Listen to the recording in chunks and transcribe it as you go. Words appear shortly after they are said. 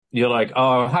you're like,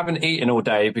 oh, I haven't eaten all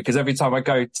day because every time I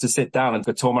go to sit down and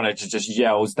the tour manager just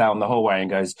yells down the hallway and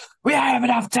goes, we don't have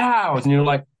enough towels. And you're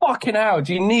like, fucking hell,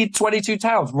 do you need 22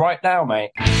 towels right now,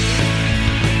 mate?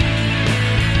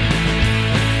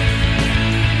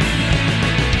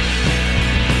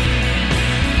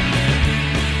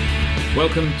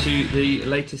 Welcome to the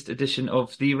latest edition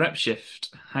of the Rep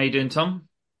Shift. How you doing, Tom?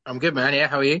 I'm good, man. Yeah,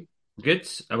 how are you? Good.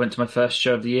 I went to my first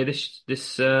show of the year this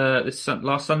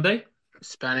last Sunday.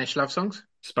 Spanish love songs?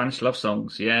 Spanish Love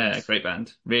Songs. Yeah, great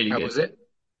band. Really How good. was it?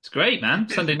 It's great, man.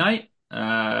 Sunday night.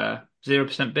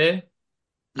 0% beer.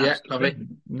 Yeah, Absolutely. lovely.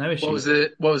 No What was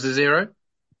issues. the zero?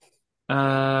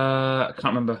 I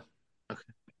can't remember. Okay.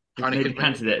 They Heineken, maybe?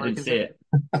 decanted it. I didn't Heineken? see it.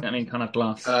 I mean, kind of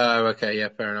glass. Oh, okay. Yeah,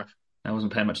 fair enough. I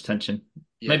wasn't paying much attention.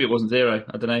 Yeah, Maybe it wasn't zero.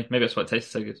 I don't know. Maybe that's why it tasted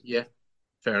so good. yeah,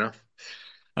 fair enough.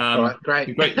 All right,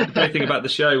 The great. great thing about the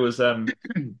show was the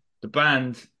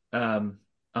band.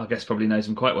 I guess probably knows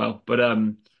them quite well, but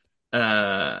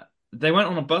uh, they went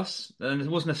on a bus and it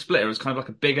wasn't a splitter. It was kind of like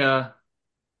a bigger,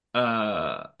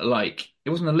 like it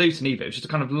wasn't a Luton either. It was just a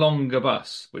kind of longer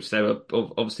bus, which they were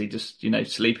obviously just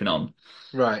sleeping on.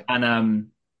 Right. And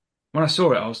when I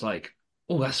saw it, I was like,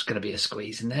 oh, that's going to be a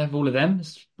squeeze in there of all of them.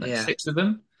 There's like Yeah. six of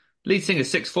them. Lead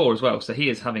singer's 6'4" as well, so he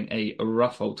is having a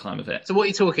rough old time of it. So what are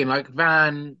you talking? Like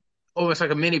van, almost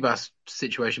like a minibus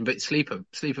situation, but sleeper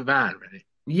van, really?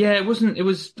 Yeah, it wasn't. It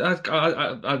was. I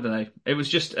don't know. It was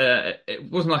just. It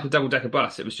wasn't like a double decker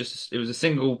bus. It was just. It was a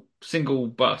single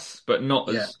bus, but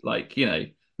not Yeah. as like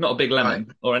not a big Right.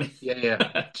 lemon or anything. Yeah,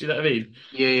 yeah, Do you know what I mean?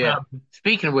 yeah, yeah. Um,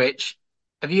 Speaking of which,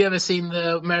 have you ever seen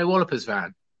the Mary Wallopers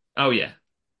van? oh yeah.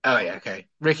 Oh, yeah, okay.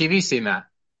 Ricky, have you seen that?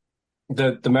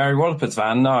 The Mary Wallopers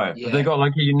van, no. Have they Yeah. got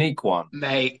like a unique one?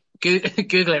 Mate,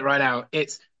 Google it right now.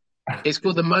 It's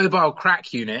called the Mobile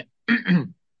Crack Unit,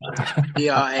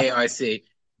 BRAIC.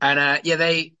 And yeah,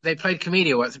 they played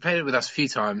Comedia once. They played it with us a few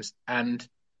times, and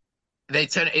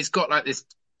it's got like this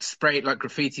sprayed like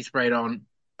graffiti sprayed on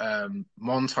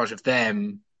montage of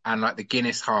them and like the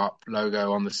Guinness Harp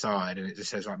logo on the side, and it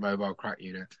just says like Mobile Crack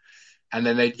Unit. And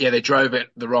then they drove it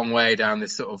the wrong way down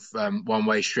this sort of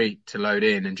one-way street to load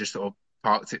in, and just sort of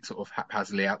parked it sort of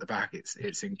haphazardly out the back.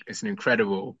 It's an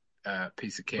incredible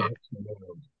piece of kit.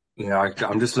 Yeah,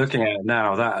 I'm just looking at it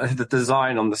now. That the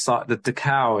design on the side, the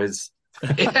decal is.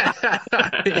 Yeah,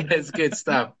 it's good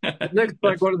stuff. It looks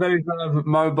like one of those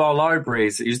mobile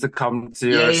libraries that used to come to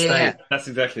Yeah, your yeah, estate. yeah, That's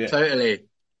exactly it. totally.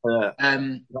 Yeah.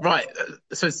 Right.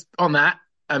 So on that,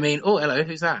 I mean, oh, hello,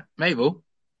 who's that? Mabel.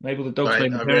 Maybe the dog's Sorry,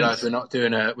 making I an realised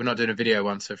appearance. we're not doing a video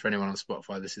one. So for anyone on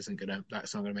Spotify,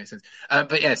 that's not gonna make sense.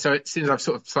 But yeah, so it seems I've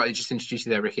sort of slightly just introduced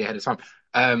you there, Ricky, ahead of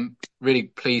time. Really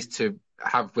pleased to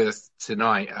have with us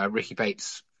tonight, Ricky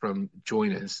Bates from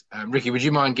Joiners. Ricky, would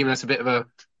you mind giving us a bit of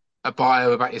a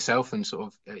bio about yourself and sort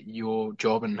of your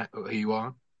job and who you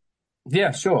are?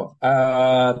 Yeah, sure.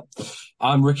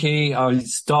 I'm Ricky. I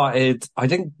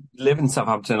didn't live in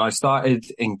Southampton. I started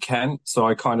in Kent. So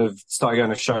I kind of started going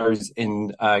to shows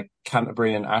in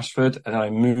Canterbury and Ashford. And I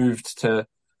moved to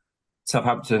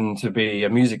Southampton to be a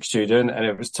music student. And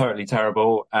it was totally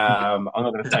terrible. I'm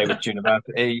not going to say which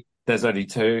university. There's only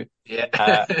two.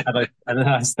 Yeah. And then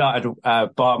I started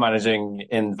bar managing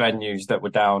in venues that were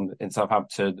down in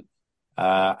Southampton.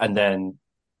 And then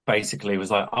basically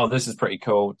was like, oh, this is pretty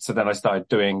cool. So then I started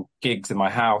doing gigs in my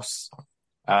house.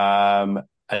 And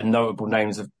notable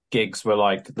names of gigs were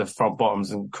like the Front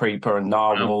Bottoms and Creeper and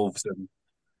Wow. Narwhals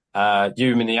and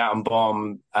Hume and the Atom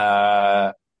Bomb,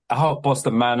 Hot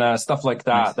Boston Manor, stuff like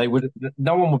Nice. that.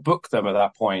 No one would book them at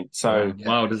that point. So Wow. Yeah.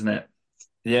 Wild, isn't it?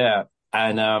 yeah.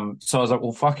 And so I was like,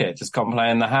 well, fuck it, just come play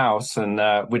in the house. And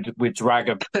we'd drag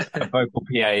a vocal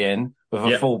PA in with a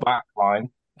Yep. full back line.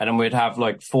 And then we'd have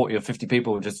like 40 or 50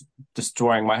 people just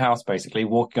destroying my house, basically,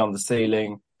 walking on the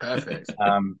ceiling. Perfect.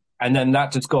 And then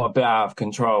that just got a bit out of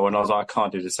control. And I was like, I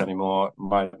can't do this anymore.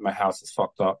 My house is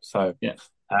fucked up. So, Yeah.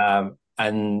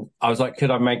 and I was like,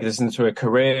 could I make this into a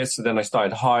career? So then I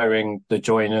started hiring the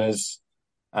joiners,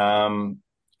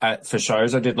 for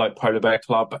shows. I did like Polar Bear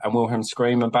Club and Wilhelm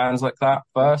Scream and bands like that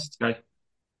first. Okay.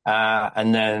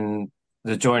 And then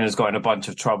the joiners got in a bunch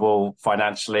of trouble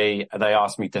financially. They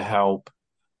asked me to help.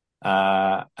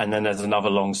 And then there's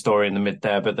another long story in the mid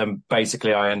there, but then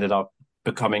basically I ended up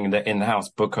becoming the in-house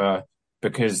booker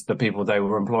because the people they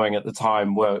were employing at the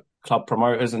time were club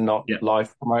promoters and not Yeah.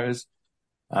 live promoters.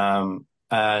 And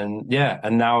yeah,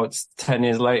 and now it's 10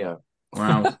 years later.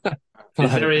 Wow.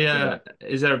 Yeah.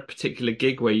 Is there a particular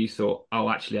gig where you thought, oh,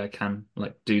 actually, I can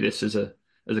like do this as a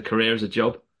career, as a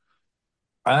job?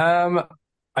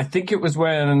 I think it was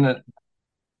when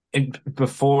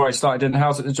before I started in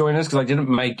house at the Joiners, because I didn't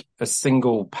make a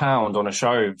single pound on a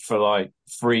show for like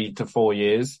 3 to 4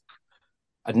 years.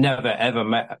 I'd never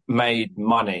ever made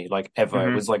money, like ever.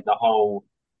 It was like the whole,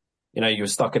 you were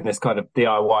stuck in this kind of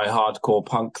DIY hardcore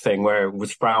punk thing where it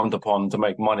was frowned upon to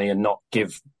make money and not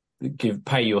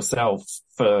pay yourself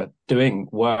for doing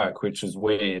work, which was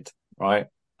weird, right?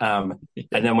 And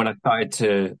then when I started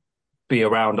to be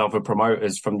around other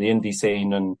promoters from the indie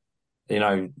scene and,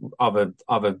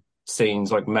 other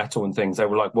scenes like metal and things, they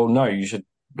were like, well, no, you should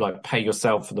like pay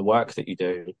yourself for the work that you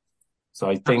do. So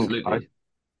I think,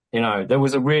 there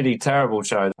was a really terrible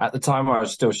show. At the time I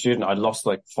was still a student, I lost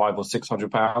like 500 or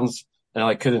 600 pounds and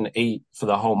I couldn't eat for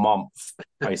the whole month,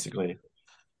 basically.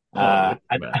 And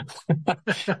then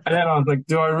I was like,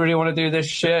 do I really want to do this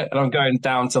shit? And I'm going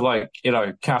down to like,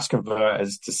 cash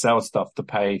converters to sell stuff to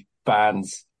pay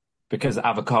bands because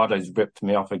avocados ripped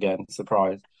me off again.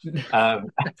 Surprise.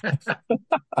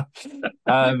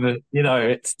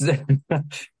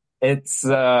 It's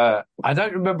I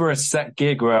don't remember a set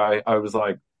gig where I was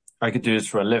like, I could do this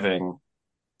for a living.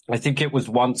 I think it was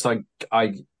once I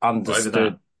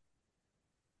understood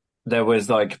there was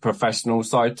like a professional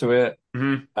side to it,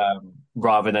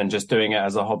 rather than just doing it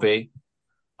as a hobby.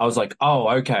 I was like, oh,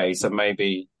 okay, so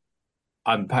maybe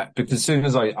because as soon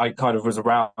as I kind of was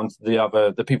around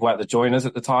the people at the Joiners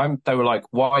at the time, they were like,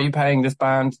 why are you paying this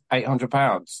band £800?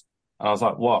 And I was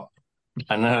like, what?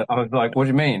 And I was like, what do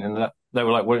you mean? And they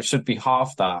were like, well, it should be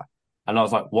half that. And I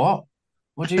was like, what?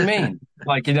 What do you mean?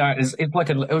 Like, it's like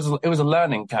it was a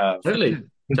learning curve. Totally.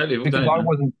 Because I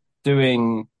wasn't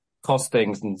doing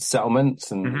costings and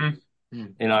settlements and,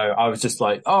 I was just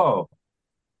like, oh,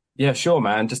 yeah, sure,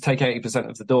 man, just take 80%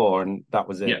 of the door. And that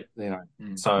was it,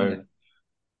 So,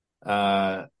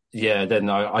 then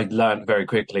I learned very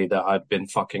quickly that I'd been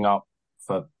fucking up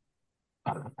for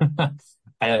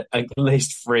at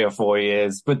least 3 or 4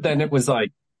 years. But then it was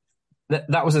like,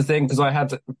 that was the thing, because I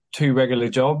had 2 regular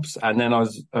jobs and then I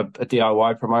was a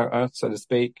DIY promoter, so to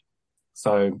speak.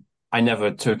 So I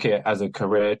never took it as a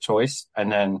career choice.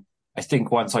 And then I think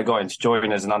once I got into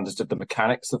Joiners and understood the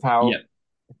mechanics of how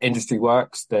industry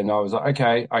works, then I was like,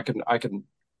 okay, I can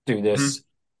do this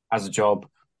as a job.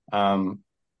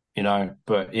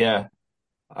 But yeah,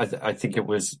 I think it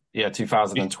was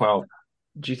 2012.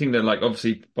 Do you think that, like,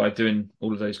 obviously by doing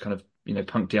all of those kind of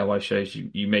punk DIY shows,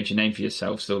 you made your name for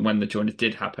yourself, so when the Joiners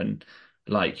did happen,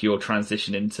 like, your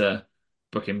transition into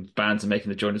booking bands and making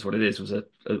the Joiners what it is was a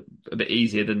bit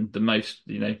easier than the most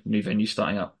new venues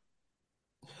starting up?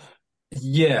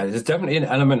 Yeah, there's definitely an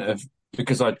element of,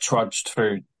 because I trudged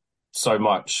through so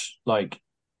much like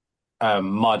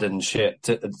mud and shit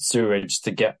and sewage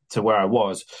to get to where I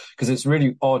was, because it's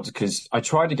really odd, because I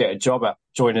tried to get a job at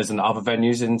Joiners and other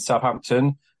venues in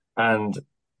Southampton, and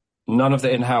none of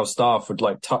the in-house staff would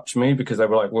like touch me, because they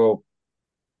were like, well,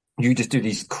 you just do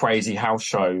these crazy house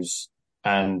shows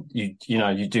and you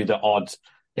do the odd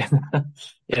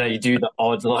you do the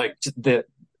odd, like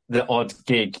the odd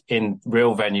gig in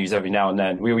real venues every now and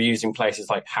then. We were using places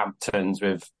like Hamptons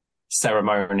with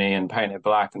Ceremony and Painted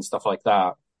Black and stuff like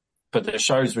that, but the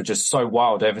shows were just so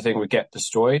wild, everything would get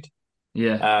destroyed.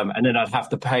 And then I'd have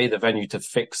to pay the venue to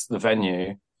fix the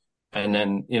venue. And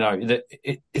then,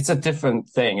 it's a different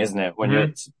thing, isn't it? When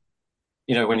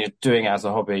when you're doing it as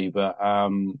a hobby. But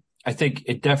I think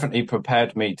it definitely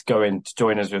prepared me to go into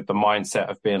Joiners with the mindset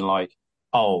of being like,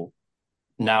 oh,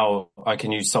 now I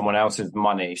can use someone else's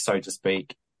money, so to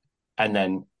speak. And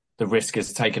then the risk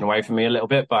is taken away from me a little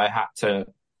bit, but I had to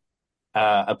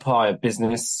apply a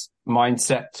business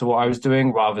mindset to what I was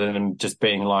doing, rather than just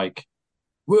being like,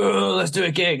 whoa, let's do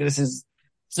a gig. This is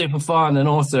super fun and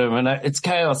awesome, and it's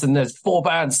chaos, and there's 4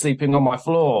 bands sleeping on my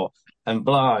floor and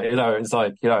blah, it's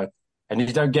like, and you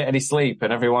don't get any sleep,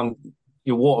 and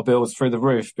your water bill's through the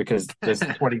roof because there's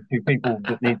 22 people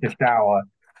that need to shower.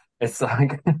 It's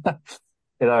like,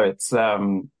 it's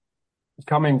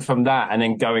coming from that and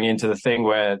then going into the thing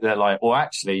where they're like, well,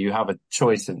 actually you have a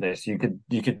choice in this. You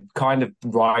could kind of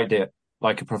ride it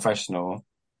like a professional,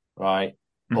 right?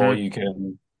 Or you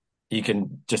can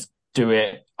just do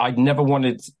it. I never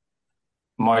wanted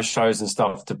my shows and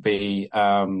stuff to be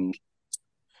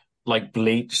like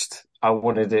bleached. I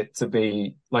wanted it to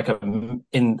be like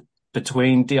in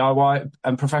between DIY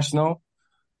and professional.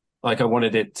 Like I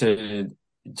wanted it to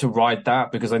ride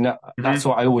that, because I know that's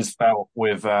what I always felt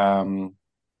with the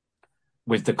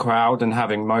crowd and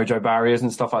having mojo barriers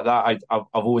and stuff like that. I've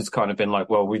always kind of been like,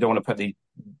 well, we don't want to put the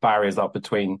barriers up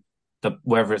between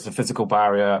whether it's a physical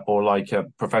barrier or like a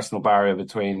professional barrier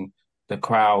between the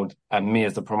crowd and me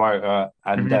as the promoter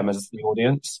and them as the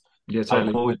audience. Yeah, totally.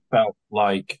 I've always felt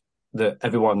like that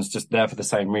everyone's just there for the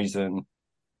same reason.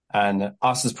 And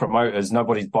us as promoters,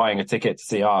 nobody's buying a ticket to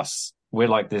see us. We're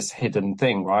like this hidden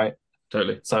thing, right?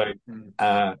 Totally. So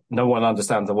no one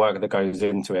understands the work that goes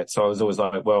into it. So I was always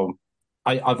like, well,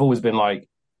 I've always been like,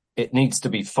 it needs to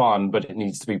be fun, but it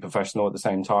needs to be professional at the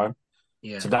same time.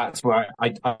 Yeah. So that's where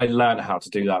I learned how to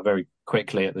do that very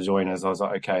quickly at the Joiners. I was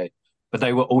like, okay. But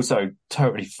they were also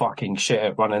totally fucking shit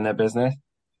at running their business.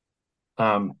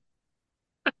 Yeah.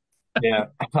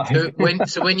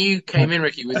 So when you came in,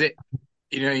 Ricky, was it,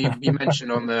 you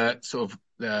mentioned on the sort of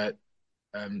the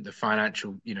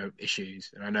financial,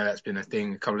 issues, and I know that's been a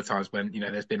thing a couple of times when,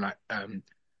 there's been like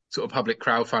sort of public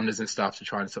crowdfunders and stuff to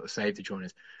try and sort of save the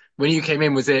Joiners. When you came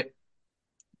in, was it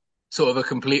sort of a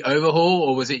complete overhaul,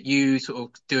 or was it you sort of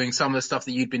doing some of the stuff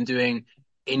that you'd been doing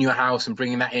in your house and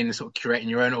bringing that in and sort of curating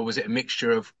your own, or was it a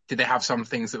mixture of, did they have some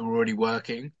things that were already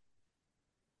working?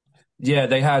 Yeah,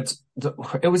 they had.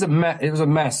 It was a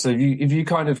mess. So if you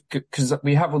kind of, because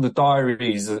we have all the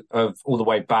diaries of all the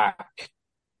way back,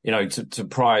 to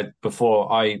prior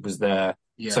before I was there.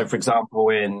 Yeah. So, for example,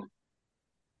 in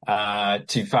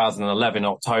 2011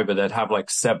 October, they'd have like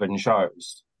 7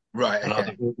 shows. Right. And I was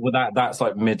Okay. like, well, that's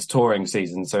like mid touring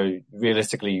season. So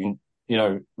realistically,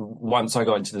 once I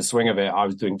got into the swing of it, I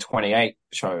was doing 28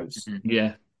 shows.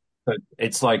 Yeah. But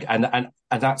it's like, and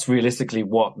that's realistically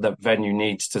what the venue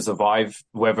needs to survive,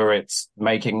 whether it's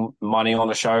making money on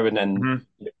a show and then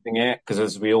lifting it. Because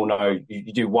as we all know,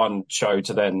 you do one show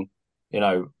to then,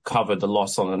 cover the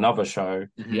loss on another show.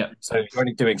 Yeah. So if you're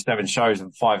only doing 7 shows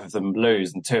and 5 of them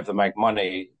lose and 2 of them make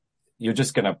money, you're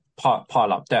just going to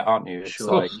pile up debt, aren't you? It's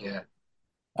Sure. like,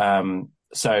 Yeah.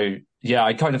 So yeah,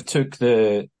 I kind of took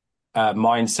the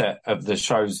mindset of the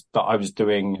shows that I was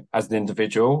doing as an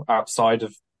individual outside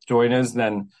of Joiners, and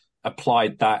then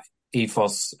applied that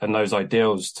ethos and those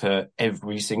ideals to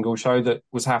every single show that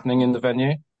was happening in the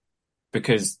venue,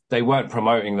 because they weren't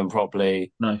promoting them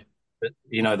properly. No. But,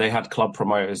 they had club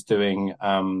promoters doing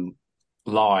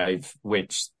live,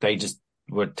 which they just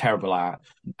were terrible at.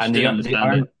 And they didn't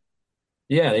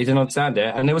understand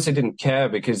it. And they also didn't care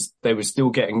because they were still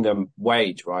getting them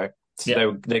wage, right?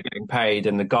 So they're getting paid,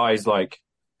 and the guys like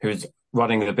who's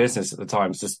running the business at the time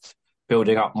is just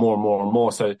building up more and more and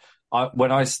more. So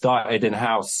when I started in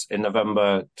house in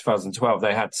November 2012,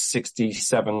 they had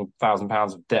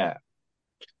 £67,000 of debt.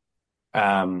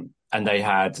 And they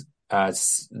had, I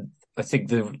think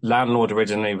the landlord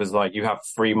originally was like, you have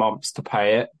 3 months to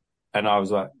pay it. And I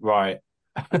was like, right.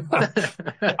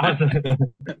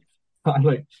 I'm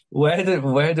like,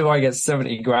 where do I get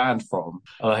 70 grand from?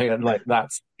 Like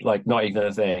that's like not even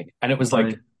a thing. And it was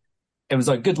like,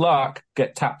 good luck,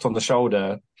 get tapped on the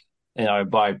shoulder,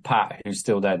 by Pat, who's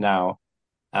still there now.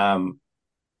 I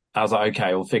was like,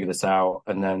 okay, we'll figure this out.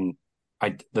 And then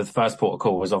the first port of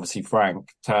call was obviously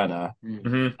Frank Turner,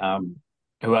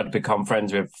 who I'd become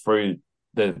friends with through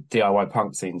the DIY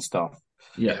punk scene stuff.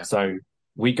 Yeah. So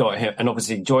we got him, and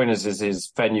obviously Joiners is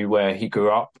his venue where he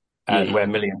grew up and where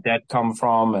Million Dead come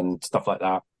from and stuff like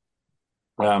that.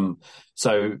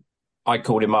 So I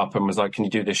called him up and was like, can you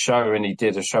do this show? And he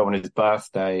did a show on his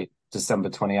birthday, December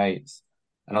 28th.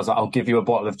 And I was like, I'll give you a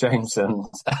bottle of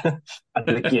Jameson's as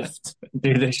a gift.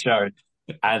 Do this show.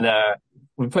 And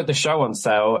we put the show on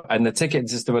sale, and the ticket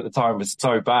system at the time was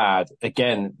so bad,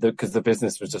 again, because the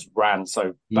business was just ran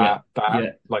so bad,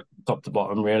 like top to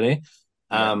bottom, really,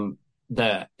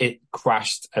 that it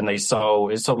crashed, and it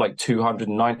sold like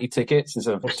 290 tickets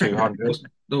instead of 200.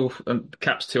 Oh, and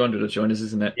cap's 200 of Joiners,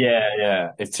 isn't it?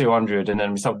 Yeah, it's 200. And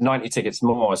then we sold 90 tickets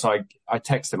more. So I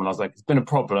texted him and I was like, it's been a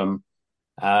problem.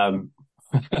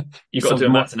 You got to do a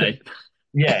matinee.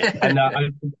 Yeah. And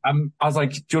I was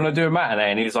like, do you want to do a matinee?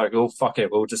 And he was like, oh, fuck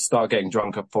it. We'll just start getting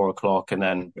drunk at 4 o'clock and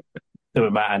then do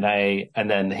a matinee.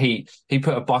 And then he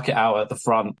put a bucket out at the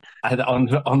front and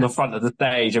on the front of the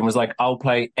stage and was like, I'll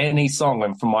play any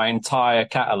song from my entire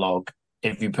catalogue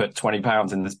if you put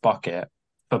 £20 in this bucket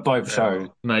for both shows.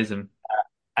 Amazing.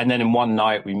 And then in one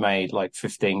night we made like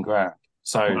 15 grand.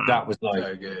 So that was like,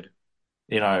 so good.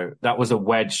 That was a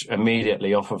wedge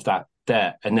immediately off of that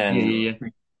debt. And then,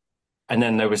 and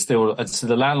then there was still, so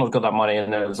the landlord got that money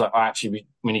and then it was like, actually,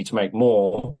 we need to make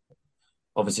more,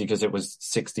 obviously, because it was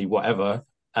 60, whatever.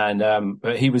 And,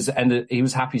 but he was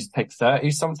happy to take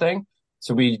 30 something.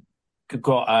 So we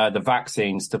got, the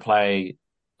Vaccines to play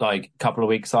like a couple of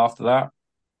weeks after that,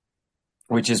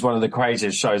 which is one of the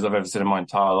craziest shows I've ever seen in my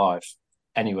entire life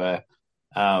anywhere.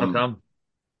 How come?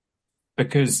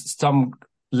 Because some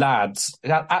lads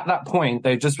at that point,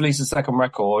 they just released a second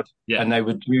record and they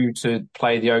were due to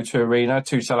play the O2 Arena,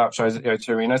 2 sellout shows at the O2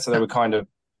 Arena. So they were kind of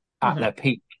at their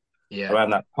peak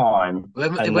around that time.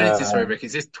 When is this, Rick?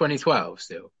 Is this 2012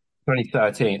 still?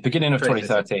 2013, beginning of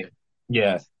 2013.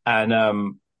 Yeah.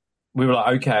 And we were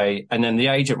like, okay. And then the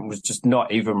agent was just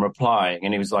not even replying.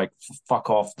 And he was like, fuck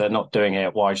off. They're not doing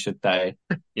it. Why should they?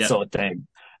 Yeah. Sort of thing.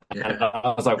 Yeah. And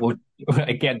I was like, well,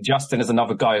 again, Justin is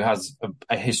another guy who has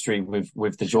a history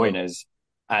with the Joiners.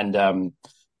 And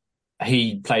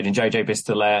he played in JJ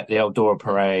Bistolet, the Eldora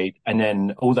Parade. And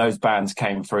then all those bands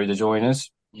came through the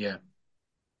Joiners. Yeah.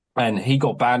 And he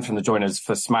got banned from the Joiners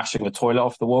for smashing a toilet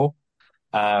off the wall.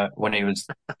 When he was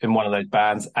in one of those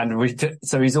bands. And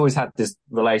so he's always had this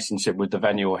relationship with the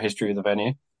venue or history of the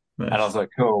venue. Nice. And I was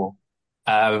like, cool.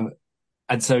 And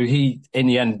so he, in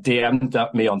the end, DM'd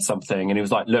up me on something and he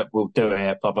was like, look, we'll do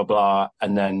it, blah, blah, blah.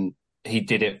 And then he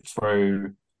did it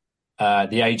through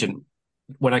the agent.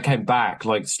 When I came back,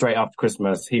 like straight after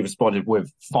Christmas, he responded with,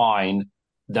 fine,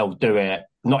 they'll do it.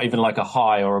 Not even like a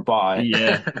hi or a bye.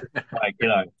 Yeah. Like,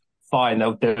 fine,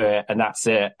 they'll do it, and that's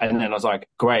it. And then I was like,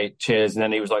 great, cheers. And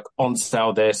then he was like, on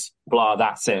sale this, blah,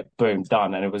 that's it, boom,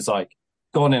 done. And it was like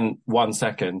gone in 1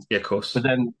 second. Yeah, of course. But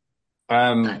then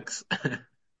Thanks.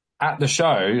 at the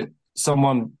show,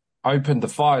 someone opened the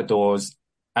fire doors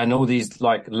and all these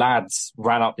like lads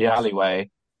ran up the alleyway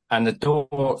and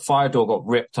the fire door got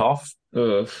ripped off.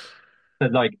 Ugh. So,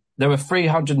 like, there were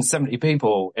 370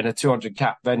 people in a 200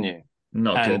 cap venue.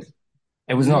 Not good.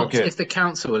 It was not good. If the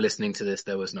council were listening to this,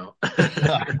 there was not.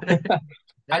 And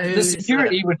the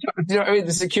security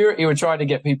the security were trying to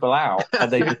get people out,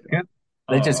 and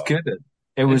they just couldn't.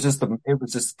 It was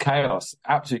just chaos,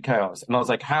 absolute chaos. And I was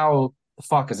like, how the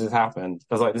fuck has this happened?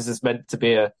 I was like, this is meant to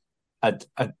be a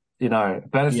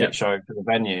benefit show for the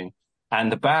venue,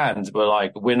 and the bands were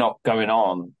like, we're not going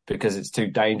on because it's too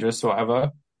dangerous or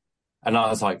whatever. And I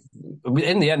was like,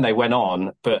 in the end, they went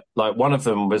on, but like one of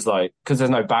them was like, because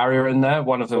there's no barrier in there,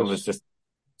 one of them was just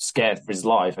scared for his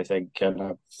life, I think.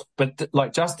 And but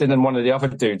like Justin and one of the other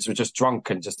dudes were just drunk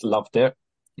and just loved it.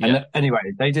 Yeah. And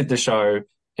anyway, they did the show.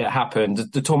 It happened.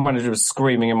 The tour manager was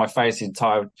screaming in my face the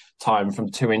entire time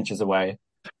from 2 inches away,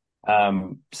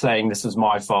 saying this was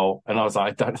my fault. And I was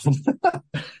like, I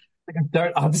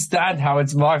don't understand how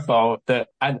it's my fault.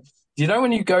 And do you know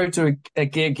when you go to a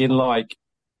gig in like,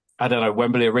 I don't know,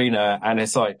 Wembley Arena, and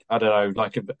it's like, I don't know,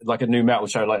 like a new metal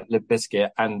show like Limp Bizkit,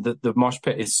 and the mosh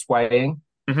pit is swaying.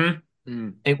 Mm-hmm.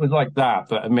 It was like that,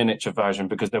 but a miniature version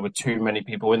because there were too many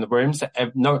people in the room. So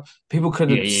people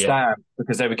couldn't stand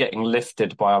because they were getting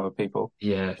lifted by other people.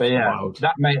 Yeah, but yeah, wild.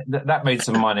 that made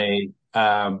some money.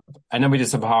 And then we did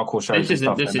some hardcore shows. This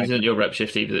isn't your rep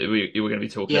shift either that we were going to be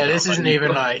talking about. Yeah, this isn't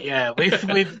even like,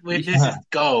 we've this is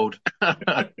gold.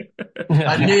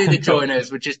 I knew the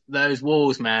Joiners were just those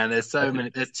walls, man. There's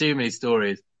too many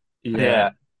stories. Yeah.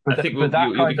 I think you'll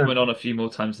be coming on a few more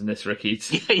times than this, Ricky.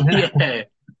 Yeah.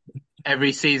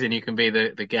 Every season you can be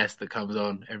the guest that comes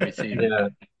on every season. Yeah.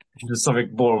 Just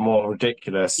something more and more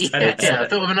ridiculous. Yeah, I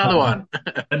thought of another one.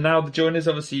 And now the Joiners,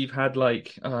 obviously, you've had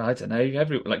like, I don't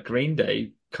know, like Green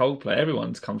Day, Coldplay,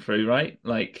 everyone's come through, right?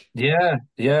 Like, yeah.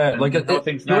 Like during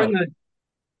the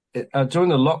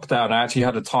lockdown, I actually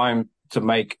had a time to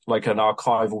make like an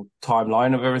archival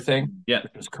timeline of everything. Yeah,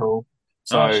 which was cool.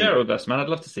 So share it with us, man. I'd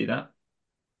love to see that.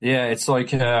 Yeah, it's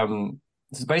like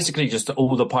it's basically just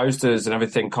all the posters and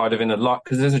everything kind of in a lot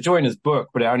because there's a Joiners book,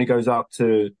 but it only goes up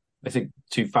to I think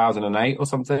 2008 or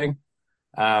something.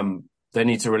 They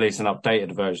need to release an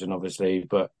updated version, obviously,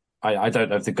 but I don't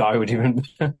know if the guy would even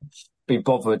be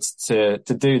bothered to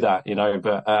do that,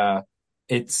 but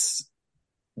it's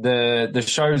the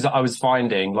shows that I was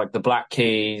finding, like the Black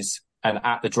Keys and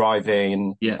At the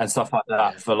Drive-In and stuff like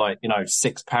that for like,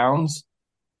 £6.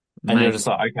 And you're just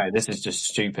like, okay, this is just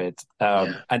stupid.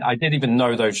 And I didn't even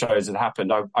know those shows had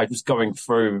happened. I was going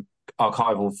through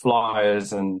archival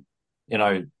flyers and,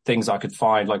 things I could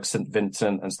find like St.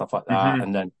 Vincent and stuff like that. Mm-hmm.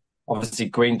 And then obviously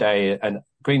Green Day,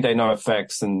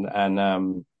 NoFX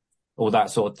and all that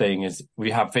sort of thing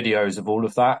we have videos of all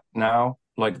of that now,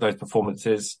 like those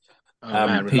performances.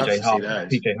 PJ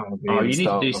Harvey. Oh, you need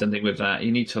to do something with that.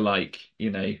 You need to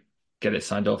get it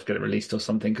signed off, get it released or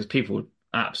something, because people would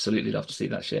absolutely love to see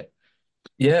that shit.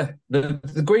 Yeah,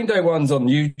 the Green Day one's on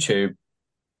YouTube.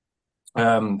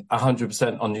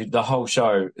 100% on the whole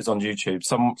show is on YouTube.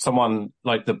 Someone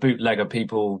like the bootlegger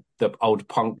people, the old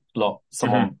punk lot,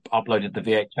 someone uploaded the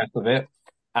VHS of it,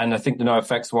 and I think the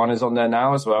NoFX one is on there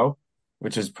now as well,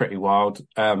 which is pretty wild.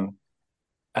 And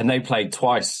they played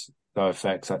twice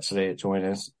NoFX actually at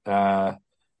Joiners. But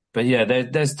yeah,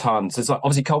 there's tons. It's like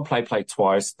obviously Coldplay played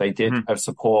twice. They did a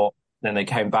support, then they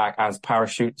came back as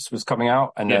Parachutes was coming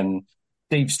out, and then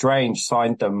Steve Strange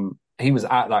signed them. He was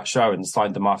at that show and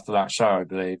signed them after that show, I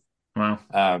believe. Wow.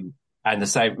 And the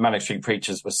same Manic Street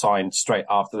Preachers were signed straight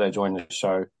after they joined the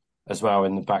show as well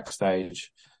in the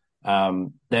backstage.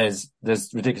 There's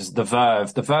ridiculous. The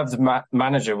Verve's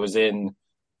manager was in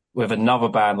with another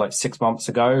band like 6 months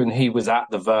ago, and he was at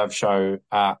the Verve show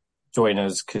at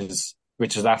Joiners because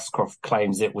Richard Ashcroft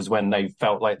claims it was when they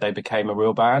felt like they became a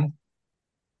real band.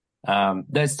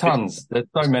 There's tons. There's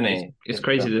so many. It's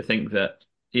crazy to think that,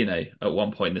 at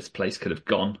one point this place could have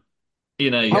gone. Oh, we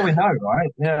know,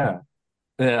 right? Yeah.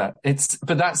 Yeah.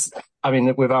 I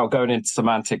mean, without going into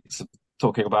semantics of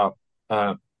talking about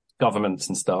governments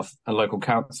and stuff and local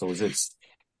councils,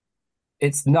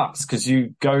 it's nuts because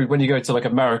when you go to like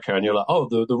America and you're like, oh,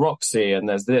 the Roxy, and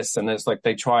there's this, and there's like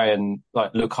they try and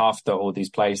like look after all these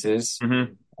places.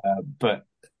 Mm-hmm. But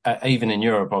even in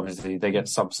Europe, obviously, they get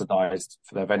subsidized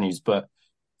for their venues. But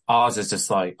ours is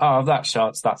just like, oh, if that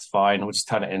shuts, that's fine. We'll just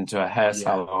turn it into a hair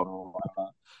salon or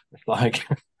whatever. It's like,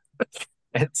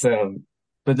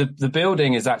 but the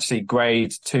building is actually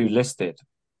grade 2 listed,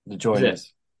 the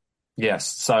Joiners.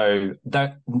 Yes. So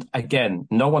that, again,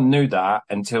 no one knew that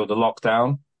until the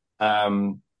lockdown.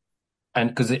 And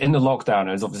because in the lockdown,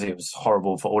 it was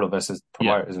horrible for all of us as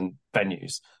promoters and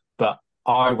venues. But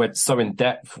I went so in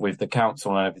depth with the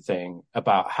council and everything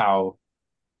about how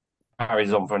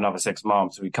carries on for another 6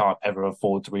 months. We can't ever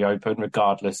afford to reopen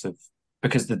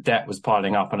because the debt was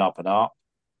piling up and up and up.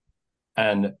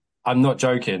 And I'm not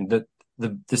joking that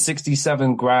the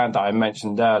 67 grand that I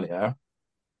mentioned earlier,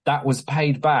 that was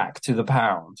paid back to the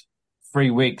pound 3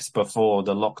 weeks before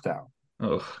the lockdown.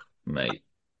 Oh, mate.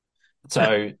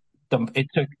 So it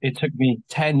took me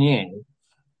 10 years,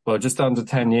 well, just under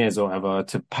 10 years or whatever,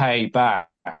 to pay back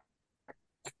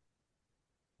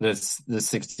the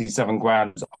 67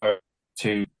 grand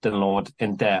to the Lord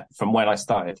in debt from when I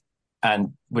started.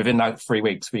 And within that 3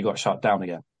 weeks, we got shut down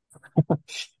again,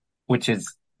 which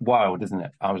is wild, isn't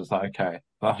it? I was just like, okay,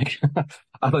 like,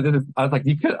 I was like,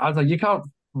 you can't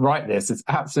write this. It's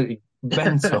absolutely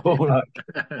mental. So,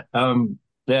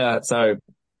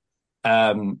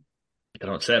 I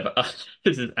don't say, but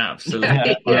this is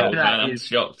absolutely man. I'm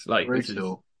shocked. Like,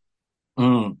 brutal.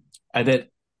 And then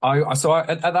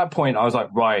at that point, I was like,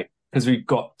 right, because we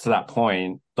got to that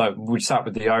point, like we sat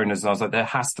with the owners, and I was like, there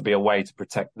has to be a way to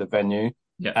protect the venue.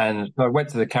 Yeah. And so I went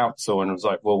to the council and was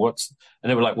like, well, and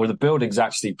they were like, well, the building's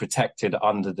actually protected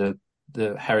under the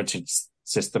heritage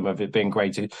system of it being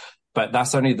graded, but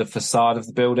that's only the facade of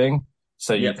the building.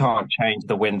 So you can't change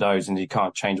the windows and you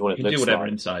can't change what it looks like. You can do whatever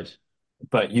inside.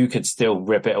 But you could still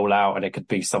rip it all out and it could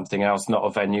be something else, not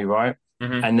a venue, right?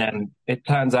 Mm-hmm. And then it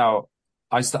turns out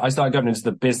I started going into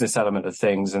the business element of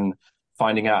things and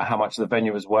finding out how much the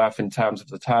venue was worth in terms of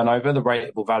the turnover, the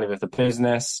rateable value of the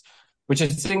business, which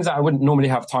is things that I wouldn't normally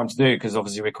have time to do because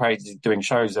obviously we're crazy doing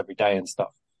shows every day and stuff.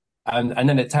 And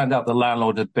then it turned out the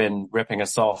landlord had been ripping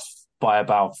us off by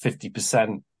about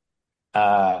 50%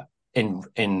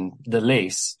 in the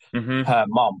lease per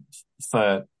month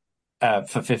for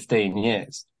 15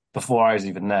 years before I was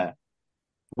even there,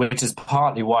 which is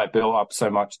partly why I built up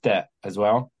so much debt as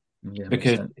well. Yeah,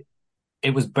 because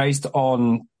it was based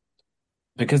on,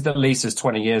 because the lease is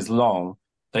 20 years long,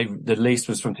 the lease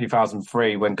was from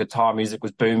 2003 when guitar music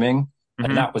was booming.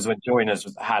 And that was when Joiners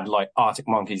had like Arctic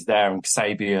Monkeys there and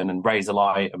Kasabian and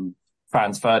Razorlight and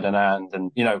Franz Ferdinand.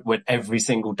 And, when every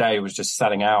single day was just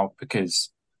selling out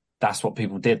because that's what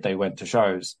people did. They went to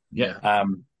shows. Yeah.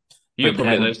 You were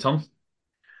probably those, Tom?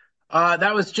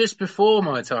 That was just before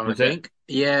my time, I think.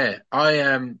 Yeah.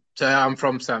 So I'm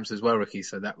from Stamps as well, Ricky.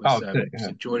 So that was,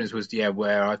 so Joiners was,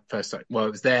 where I first started. Well,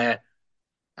 it was there.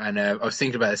 And I was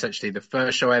thinking about this actually. The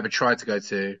first show I ever tried to go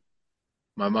to,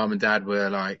 my mum and dad were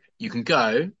like, you can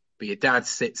go, but your dad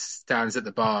stands at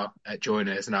the bar at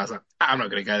Joiners. And I was like, I'm not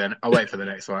going to go then. I'll wait for the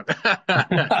next one.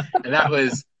 And that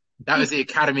was the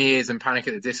Academy Ears and Panic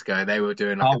at the Disco. They were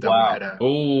doing like a double header.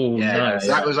 Oh, nice.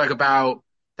 That was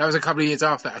that was a couple of years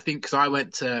after, I think, because I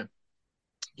went to,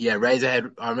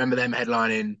 Razorhead. I remember them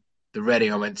headlining the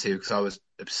Reading I went to because I was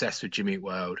obsessed with Jimmy Eat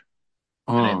World.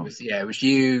 And it was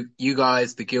you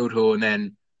guys, the Guildhall, and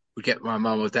then we'd get my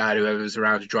mum or dad, whoever was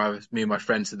around, to drive me and my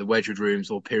friends to the Wedgwood Rooms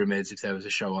or Pyramids if there was a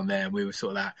show on there. And we were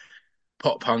sort of that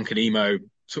pop punk and emo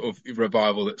sort of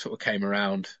revival that sort of came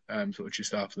around sort of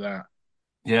just after that.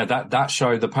 Yeah, that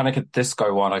show, the Panic at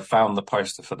Disco one, I found the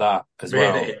poster for that as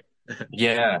well.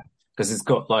 Yeah, because it's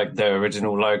got like the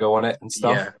original logo on it and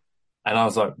stuff. Yeah. And I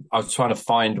was trying to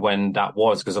find when that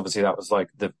was, because obviously that was like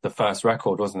the first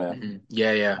record, wasn't it? Mm-hmm.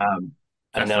 Yeah.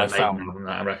 And then I found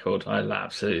that record. I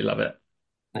absolutely love it.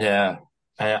 Yeah.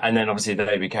 And then obviously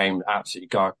they became absolutely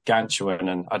gargantuan,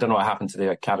 and I don't know what happened to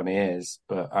the Academy Ears,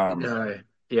 but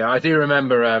Yeah, I do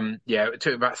remember. It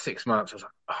took about 6 months. I was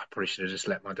like, I probably should have just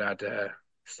let my dad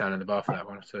stand in the bar for that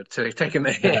one. So taking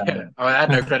the Yeah. I had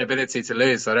no credibility to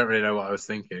lose, so I don't really know what I was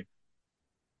thinking.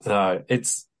 So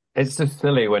it's just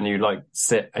silly when you like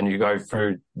sit and you go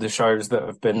through the shows that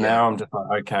have been there. Yeah. I'm just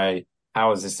like, okay,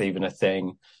 how is this even a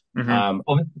thing? Hmm.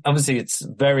 Obviously it's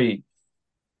very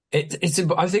it's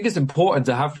I think it's important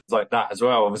to have like that as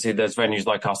well. Obviously there's venues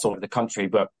like us all over the country,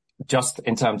 but just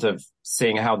in terms of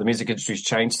seeing how the music industry's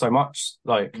changed so much,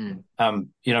 like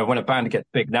when a band gets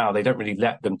big now, they don't really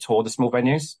let them tour the small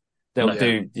venues. They'll No.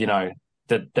 do,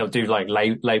 they'll do like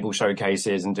label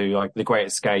showcases and do like the Great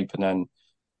Escape and then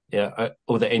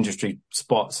all the industry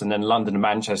spots and then London and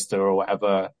Manchester or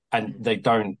whatever. And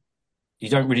you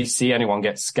don't really see anyone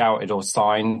get scouted or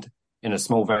signed in a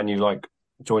small venue like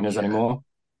Joiners anymore.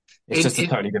 It's just a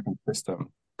totally different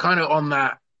system. Kind of on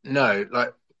that note,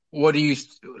 like, what do you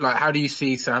like? How do you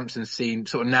see Samson's scene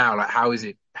sort of now? Like, how is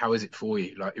it for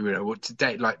you? Like, what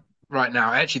today, like right now,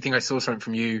 I actually think I saw something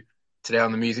from you today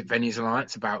on the Music Venues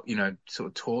Alliance about, sort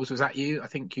of tours. Was that you? I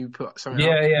think you put something up.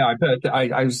 Yeah.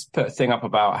 I put a thing up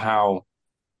about how,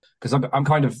 because I'm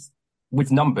kind of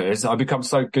with numbers, I become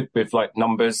so good with like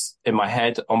numbers in my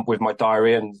head with my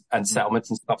diary and settlements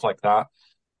and stuff like that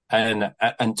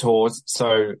and tours.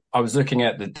 So I was looking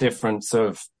at the difference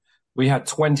of, we had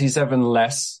 27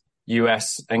 less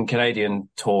US and Canadian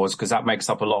tours because that makes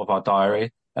up a lot of our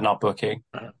diary and our booking.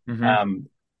 Mm-hmm.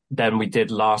 Then we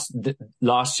did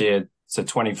last year, so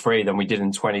 23, than we did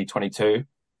in 2022,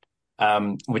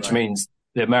 which means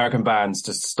the American bands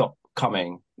just stopped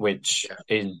coming, which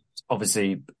is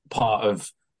obviously part of,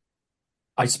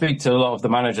 I speak to a lot of the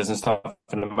managers and stuff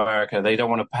in America. They don't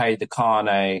want to pay the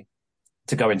carnet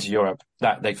to go into Europe.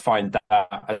 That they find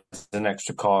that as an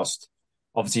extra cost.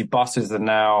 Obviously, buses are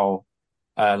now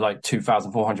like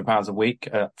 £2,400 a week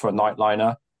for a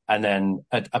nightliner, and then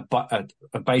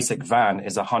a basic van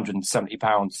is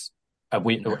 £170 a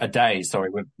week a day. Sorry,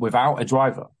 without a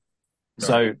driver. Right.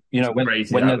 So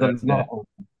when there's a lot of,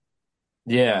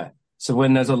 so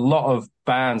when there's a lot of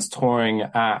bands touring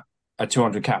at a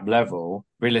 200 cap level,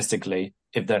 realistically,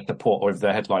 if they're support or if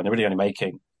they're headline, they're really only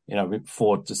making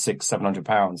 £400 to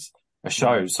 £700 a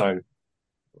show. So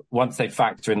once they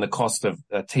factor in the cost of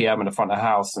a TM in the front of the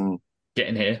house and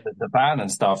getting here, the band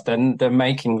and stuff, then they're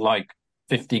making like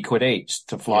 50 quid each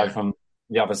to fly from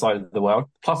the other side of the world,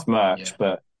 plus merch.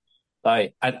 But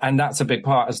and that's a big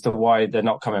part as to why they're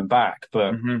not coming back.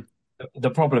 But the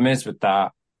problem is with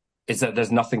that is that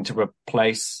there's nothing to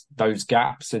replace those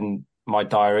gaps in my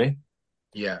diary.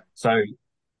 Yeah. So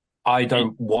I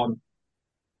don't want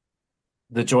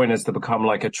the Joiners to become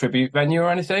like a tribute venue or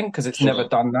anything because it's never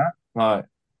done that. Right.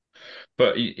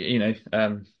 But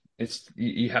it's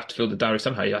you have to fill the diary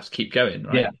somehow. You have to keep going,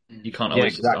 right? You can't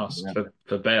always just ask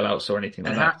for bailouts or anything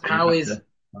like that. How is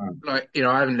like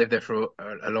I haven't lived there for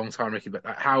a long time, Ricky, but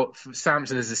like how for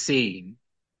Samson as a scene,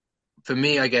 for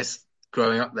me, I guess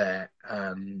growing up there,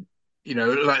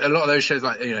 like a lot of those shows,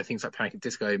 like things like Panic at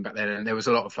Disco back then, and there was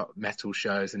a lot of like, metal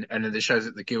shows, and then the shows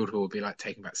at the Guildhall would be like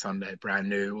Taking Back Sunday, Brand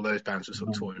New, all those bands were sort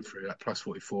of touring through, like Plus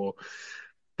 44.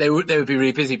 They would be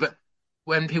really busy, but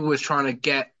when people was trying to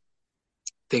get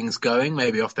things going,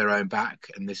 maybe off their own back,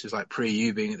 and this was like pre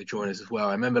you being at the Joiners as well.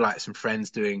 I remember like some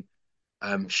friends doing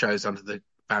shows under the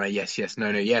banner Yes Yes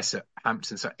No No Yes at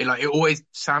Hampton. So it always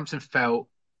Samson felt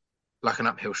like an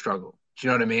uphill struggle. Do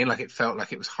you know what I mean? Like it felt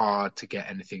like it was hard to get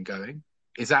anything going.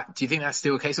 Do you think that's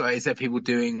still the case, or is there people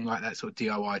doing like that sort of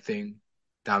DIY thing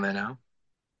down there now?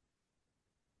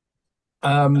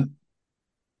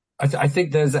 I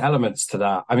think there's elements to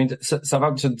that. I mean,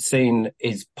 Southampton scene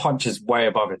is punches way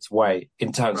above its weight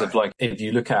in terms of like, if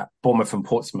you look at Bournemouth and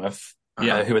Portsmouth, who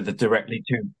are the directly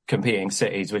two competing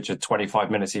cities, which are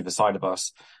 25 minutes either side of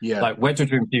us. Yeah. Like Wedge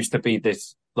Dreams used to be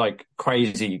this like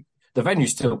crazy, the venue's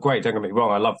still great. Don't get me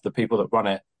wrong. I love the people that run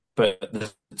it, but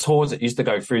the tours that used to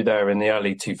go through there in the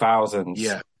early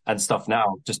 2000s and stuff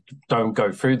now just don't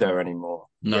go through there anymore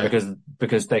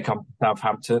because they come to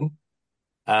Southampton.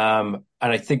 And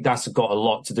I think that's got a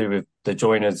lot to do with the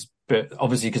Joiners, but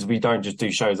obviously because we don't just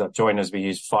do shows at Joiners, we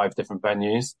use 5 different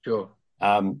venues. Sure.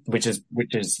 Which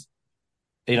is,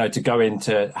 to go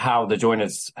into how the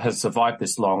Joiners has survived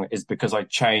this long is because I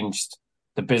changed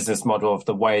the business model of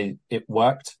the way it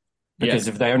worked. Because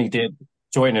if they only did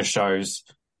Joiners shows,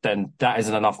 then that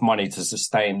isn't enough money to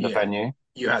sustain the venue.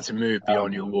 You had to move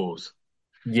beyond your walls.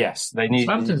 Yes, they need.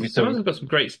 Southampton's got some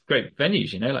great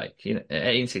venues, like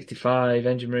 1865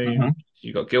 Engine Room.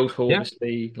 You've got Guildhall,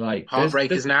 obviously. Like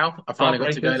Heartbreakers now. I finally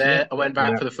got to go there. I went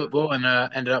back for the football and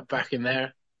ended up back in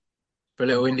there for a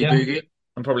little indie boogie.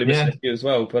 I'm probably missing you as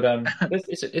well, but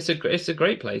it's a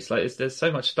great place. Like there's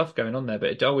so much stuff going on there,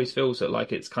 but it always feels that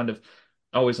like it's kind of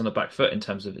always on the back foot in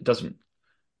terms of it doesn't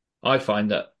I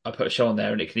find that I put a show on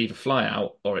there and it can either fly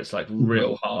out or it's like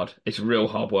real hard. It's real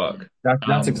hard work.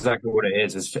 That's exactly what it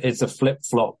is. It's a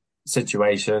flip-flop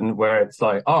situation where it's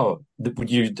like, oh,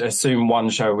 you assume one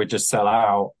show would just sell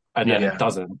out and then Yeah. it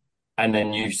doesn't. And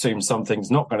then you assume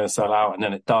something's not going to sell out and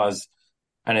then it does.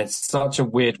 And it's such a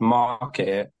weird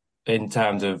market in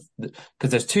terms of,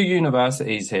 because there's two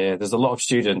universities here. There's a lot of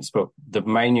students, but the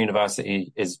main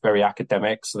university is very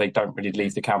academic, so they don't really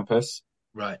leave the campus.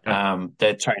 Right.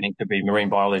 They're training to be marine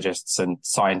biologists and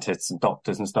scientists and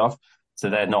doctors and stuff. So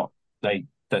they don't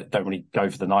really go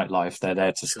for the nightlife. They're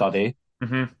there to study.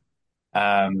 Mm-hmm.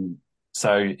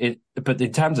 But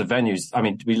in terms of venues, I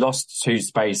mean, we lost two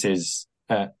spaces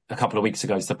a couple of weeks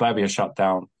ago. Suburbia shut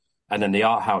down, and then the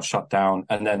Art House shut down,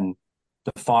 and then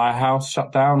the Firehouse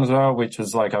shut down as well, which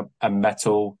was like a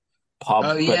metal pub.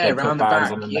 Oh but yeah, they put around the bands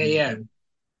back. on Yeah.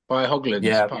 By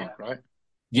Hoglands Park, right?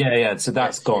 Yeah. So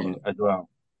that's gone as well.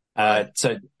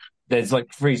 So there's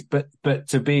like three, but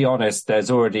to be honest, there's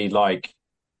already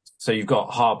so you've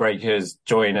got Heartbreakers,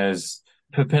 Joiners.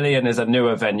 Papillion is a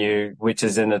newer venue, which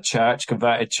is in a church,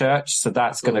 converted church. So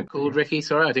that's called Ricky.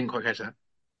 Sorry, I didn't quite catch that.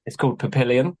 It's called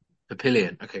Papillion.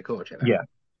 Papillion. Okay, cool. I'll check that. Yeah.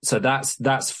 So that's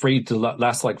that's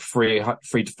like three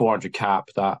to 400 cap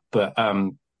that. But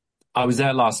I was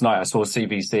there last night. I saw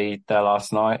CBC there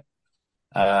last night.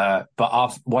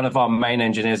 But one of our main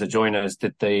engineers at Joiners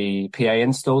did the PA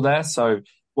install there. So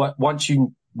once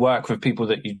you work with people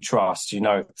that you trust,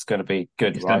 it's going to be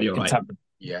good, It's right? gonna be all right. In terms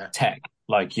of tech,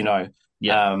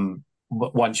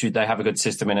 once they have a good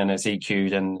system in and it's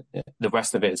EQ'd, and the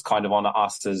rest of it is kind of on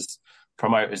us as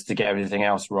promoters to get everything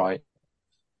else right.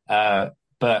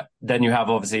 But then you have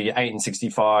obviously 8 and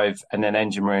 65 and then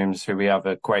Engine Rooms, who we have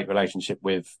a great relationship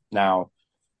with now,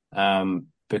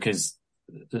 because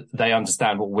they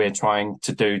understand what we're trying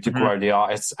to do to grow the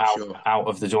artists out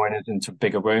of the Joiners into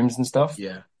bigger rooms and stuff.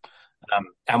 Yeah.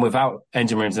 And without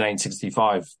Engine Rooms and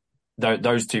 865,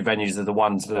 those two venues are the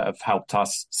ones that have helped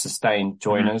us sustain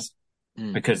Joiners,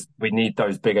 because we need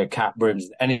those bigger cap rooms.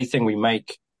 Anything we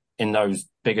make in those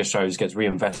bigger shows gets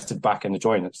reinvested back in the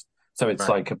Joiners. So it's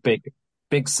like a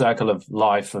big circle of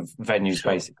life of venues,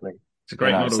 basically. It's a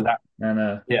great model. So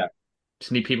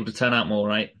just need people to turn out more,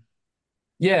 right?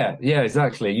 Yeah,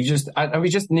 exactly. We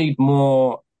just need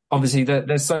more. Obviously,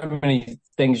 there's so many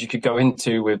things you could go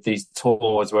into with these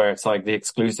tours where it's like the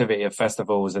exclusivity of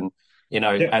festivals and,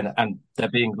 and there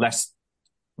being less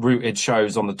rooted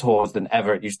shows on the tours than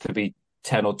ever. It used to be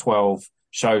 10 or 12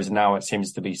 shows, and now it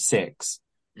seems to be 6.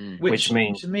 Which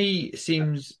means, to me,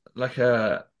 seems like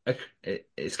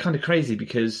it's kind of crazy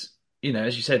because,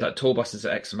 as you said, like tour buses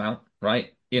are X amount,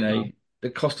 right? The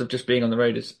cost of just being on the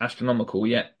road is astronomical,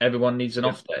 yet everyone needs an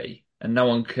off day, and no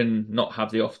one can not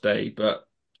have the off day. But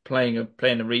playing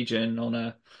a region on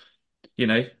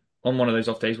on one of those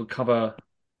off days would cover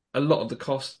a lot of the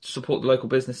cost, support the local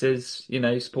businesses,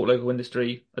 support local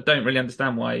industry. I don't really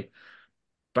understand why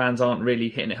bands aren't really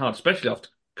hitting it hard, especially after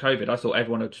COVID. I thought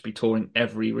everyone would just be touring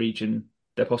every region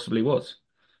there possibly was.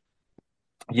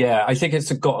 Yeah, I think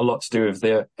it's got a lot to do with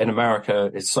in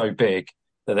America, it's so big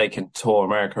that they can tour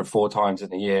America 4 times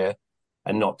in a year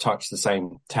and not touch the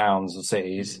same towns or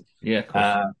cities. Yeah, of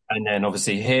course. And then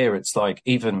obviously here it's like,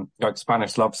 even like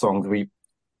Spanish Love Songs, one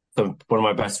of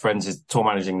my best friends is tour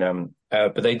managing them.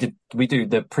 But we do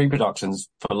the pre-productions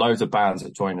for loads of bands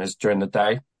that join us during the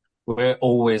day. We're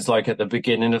always like at the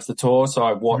beginning of the tour. So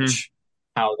I watch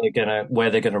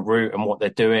where they're gonna route and what they're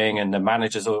doing, and the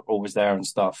managers are always there and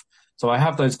stuff. So I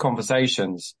have those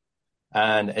conversations,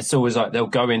 and it's always like they'll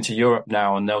go into Europe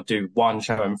now and they'll do 1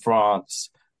 show in France,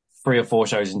 3 or 4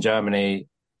 shows in Germany.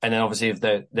 And then obviously if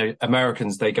the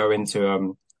Americans, they go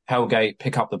into Hellgate,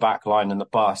 pick up the back line and the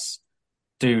bus,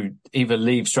 do either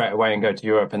leave straight away and go to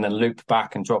Europe and then loop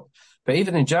back and drop. But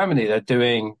even in Germany, they're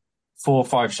doing 4 or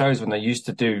 5 shows when they used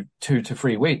to do 2 to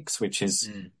 3 weeks, which is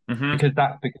because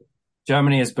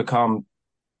Germany has become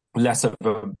less of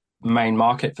a main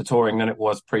market for touring than it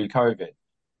was pre-COVID.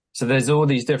 So there's all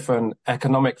these different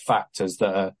economic factors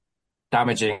that are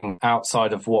damaging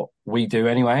outside of what we do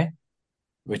anyway,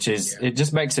 which is, it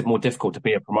just makes it more difficult to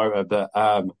be a promoter.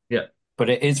 But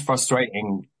it is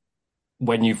frustrating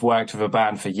when you've worked with a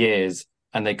band for years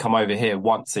and they come over here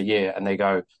once a year and they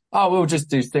go, oh, we'll just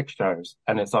do 6 shows.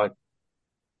 And it's like,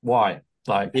 why?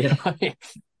 Like, the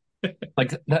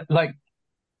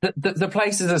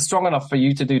places are strong enough for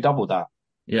you to do double that.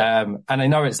 Yeah. And I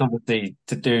know it's obviously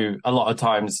to do a lot of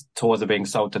times tours are being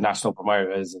sold to national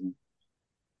promoters and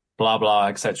blah, blah,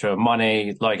 etc.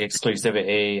 Money, like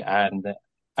exclusivity. And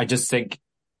I just think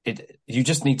you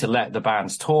just need to let the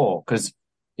bands tour, because,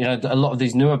 a lot of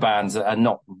these newer bands are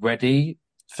not ready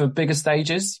for bigger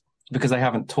stages. because they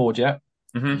haven't toured yet.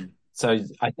 Hmm. So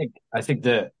I think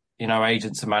that,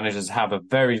 agents and managers have a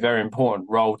very, very important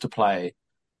role to play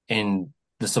in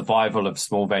the survival of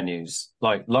small venues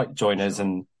like Joiners.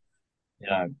 And, you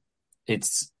know,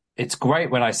 it's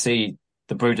great when I see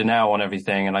the Brudenell on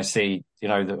everything, and I see,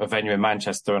 a venue in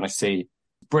Manchester, and I see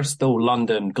Bristol,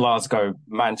 London, Glasgow,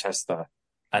 Manchester,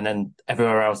 and then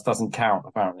everywhere else doesn't count,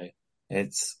 apparently.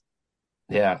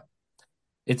 Yeah,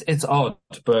 it's odd,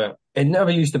 but it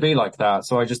never used to be like that.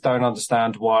 So I just don't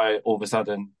understand why all of a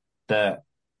sudden that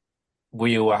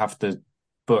we all have to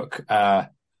book,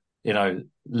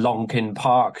 Lonkin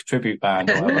Park tribute band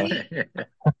or whatever,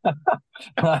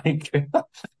 like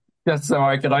just so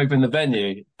I can open the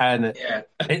venue. And Yeah.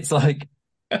 it's like,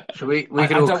 So we I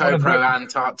could all don't want to co-pro book.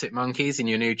 Antarctic Monkeys in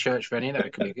your new church venue.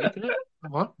 That could be good, couldn't it?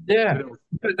 What? Yeah.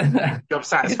 Job It's,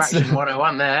 satisfaction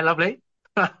 101 there. Lovely.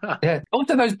 yeah.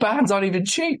 Also, those bands aren't even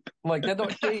cheap. Like, they're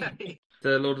not cheap.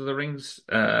 The Lord of the Rings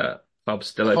pub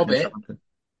still open in Hobbit. Southampton.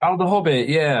 Oh, the Hobbit.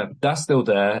 Yeah, that's still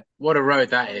there. What a road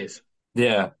that is.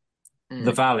 Yeah.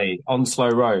 The Mm. Valley on Slow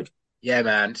Road. Yeah,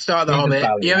 man. Start the Through the Hobbit.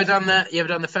 Valley. You ever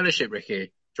done the Fellowship,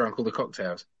 Ricky? Drunk all the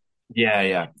cocktails.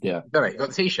 Yeah. No, you got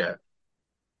the t-shirt.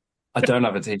 I don't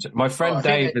have a teacher. My Oh, friend I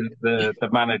Dave think is the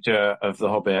manager of the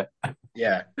Hobbit.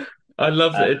 Yeah. I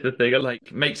love that it's the thing. It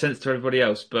like makes sense to everybody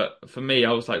else, but for me,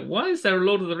 I was like, why is there a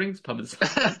Lord of the Rings pub in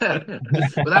Southampton?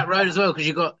 Well, that road as well, because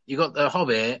you got the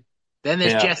Hobbit. Then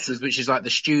there's Yeah. Jester's, which is like the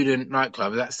student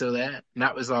nightclub. Is that still there? And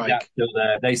that was Yeah, like, still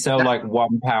there. They sell That- like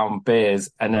 £1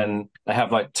 beers, and then they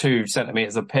have like 2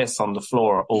 centimeters of piss on the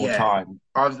floor all the Yeah. time.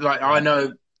 I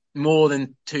know more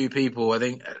than two people. I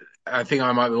think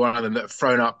I might be one of them that have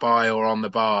thrown up by or on the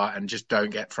bar and just don't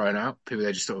get thrown out. People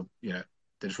they just sort of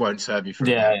they just won't serve you for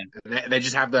Yeah. it. They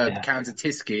just have the Yeah. cans of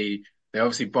Tyskie. They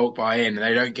obviously bulk buy in and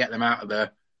they don't get them out of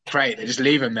the crate. They just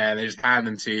leave them there and they just hand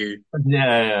them to you as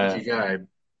Yeah. you go.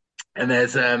 And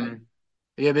there's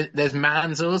there's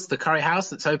Manzel's, the curry house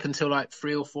that's open till like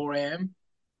 3 or 4 a.m.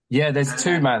 Yeah, there's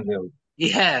two Mansfield.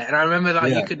 Yeah, and I remember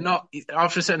like Yeah. you could not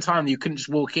after a certain time you couldn't just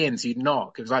walk in, so you'd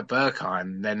knock. It was like Berkheim,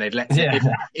 and then they'd let Yeah.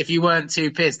 if you weren't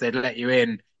too pissed, they'd let you in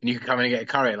and you could come in and get a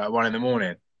curry at like 1 in the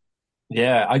morning.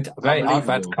 Yeah, I've had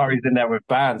Unbelievable. curries in there with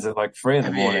bands at like 3 in the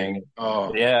Have you? morning.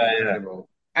 Oh, Yeah. incredible.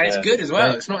 And Yeah. it's good as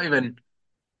well. They- It's not even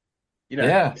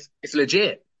Yeah. it's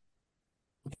legit.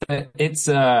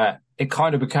 It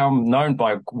kind of become known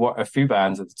by what a few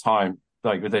bands at the time.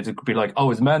 Like they'd be like,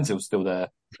 "Oh, is Mansfield still there?"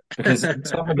 Because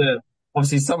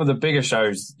some of the bigger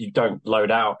shows you don't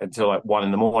load out until like 1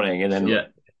 in the morning, and then Yeah.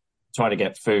 trying to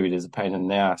get food is a pain in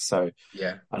the ass. So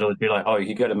Yeah. I'd always be like, "Oh, you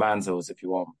can go to Mansfield's if you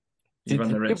want. You run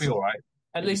the It'll risk. be all right.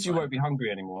 At It'll be least you fine. won't be hungry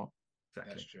anymore."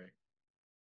 Exactly. That's true.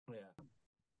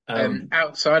 Yeah.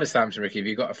 Outside of Southampton, Ricky, have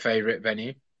you got a favourite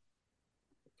venue?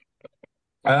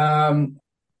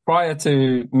 Prior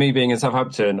to me being in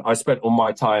Southampton, I spent all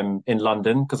my time in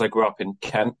London because I grew up in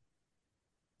Kent.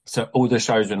 So all the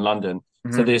shows were in London.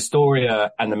 So Mhm. the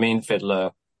Astoria and the Mean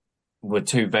Fiddler were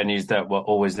two venues that were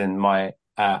always in my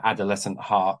adolescent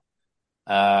heart.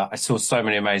 I saw so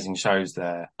many amazing shows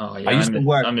there. Oh yeah, I used to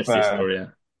work I miss for- the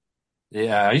Astoria.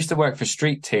 Yeah, I used to work for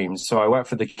street teams. So I worked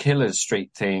for the Killers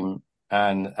street team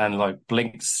and like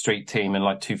Blink's street team in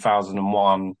like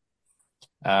 2001.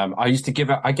 I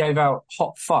gave out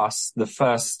Hot Fuss, the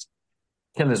first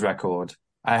Killers record.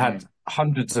 I had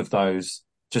hundreds of those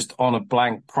just on a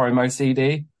blank promo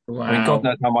CD. Wow. I mean, God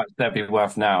knows how much they'd be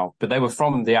worth now, but they were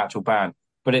from the actual band.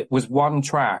 But it was one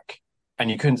track and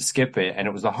you couldn't skip it. And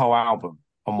it was the whole album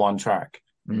on one track.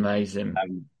 Amazing.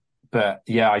 But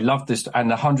yeah, I love this. And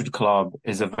the 100 Club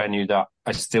is a venue that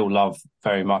I still love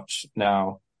very much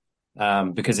now,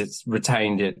 because it's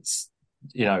retained its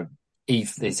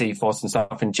ethos and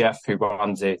stuff. And Jeff, who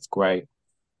runs it, it's great.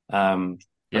 I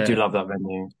do love that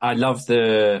venue. I love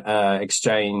the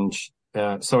Exchange.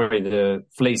 The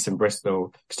Fleece in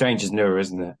Bristol. Exchange is newer,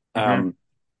 isn't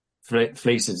it?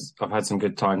 Fleece is. I've had some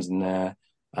good times in there.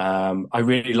 I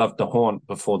really loved the Haunt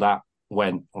before that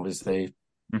went. Obviously,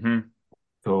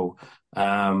 cool.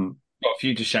 Got a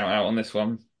few to shout out on this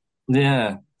one.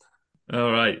 Yeah.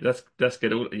 All right, that's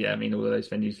good. All of those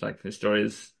venues like the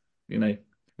Astoria's,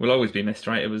 will always be missed,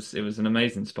 right? It was an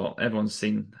amazing spot. Everyone's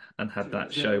seen and had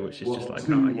that show, which is just like,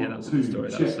 that was the Astoria.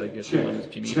 That was so good. One was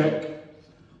Jimmy. Check.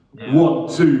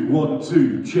 1 2 1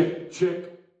 2 check.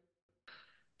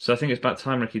 So I think it's about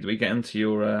time, Ricky, that we get into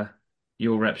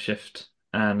your rep shift.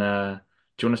 And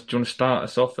do you want to start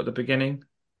us off at the beginning?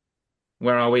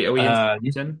 Where are we? Are we in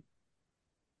Southampton?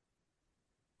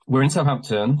 We're in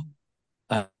Southampton.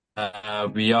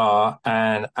 We are,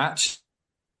 and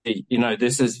actually,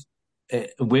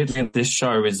 weirdly, this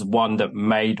show is one that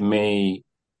made me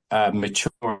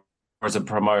mature as a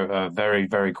promoter very,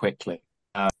 very quickly.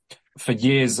 For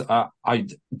years,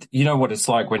 you know what it's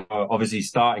like when you're obviously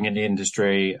starting in the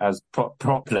industry as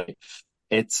properly.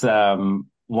 It's one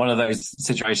of those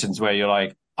situations where you're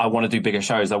like, I want to do bigger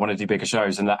shows. I want to do bigger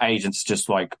shows. And the agents just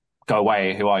like, go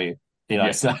away. Who are you? You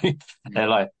know, so they're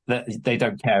like, they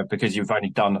don't care because you've only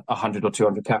done 100 or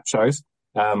 200 cap shows.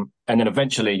 And then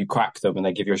eventually you crack them and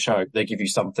they give you a show. They give you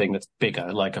something that's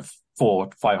bigger, like a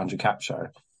 400-500 cap show.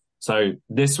 So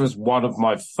this was one of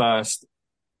my first,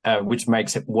 which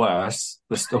makes it worse,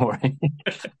 the story.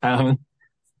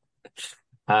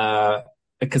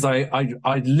 Because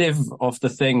I live off the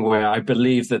thing where I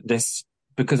believe that this,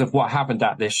 because of what happened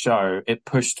at this show, it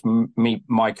pushed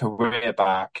my career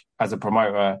back as a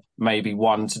promoter maybe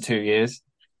 1 to 2 years.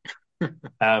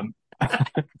 So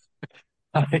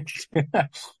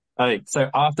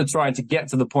after trying to get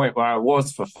to the point where I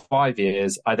was for 5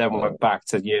 years, I then went back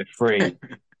to year 3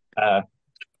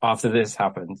 after this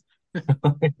happened.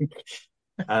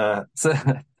 So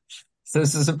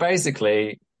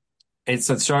basically, it's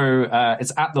a show.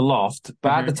 It's at the Loft,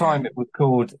 but at the time it was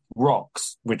called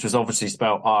Rocks, which was obviously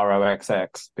spelled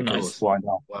ROXX because why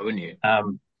not? Why wouldn't you?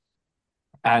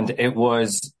 And it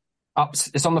was up.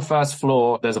 It's on the first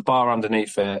floor. There's a bar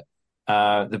underneath it.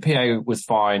 The PA was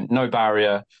fine, no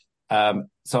barrier.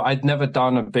 So I'd never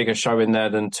done a bigger show in there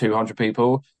than 200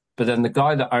 people. But then the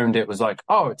guy that owned it was like,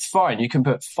 "Oh, it's fine. You can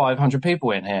put 500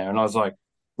 people in here." And I was like,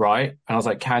 "Right." And I was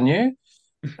like, "Can you?"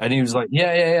 And he was like,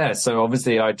 yeah. So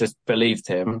obviously I just believed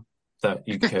him that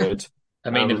you could. I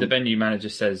mean, if the venue manager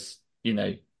says, you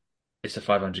know, it's a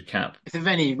 500 cap. If the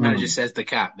venue manager says the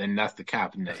cap, then that's the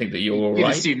cap. I think that you're all you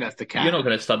right. assume that's the cap. You're not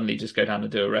going to suddenly just go down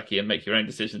and do a recce and make your own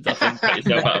decisions up and put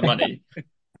yourself out of money.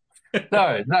 No,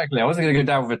 exactly. I wasn't going to go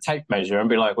down with a tape measure and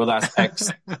be like, well, that's X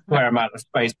square amount of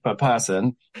space per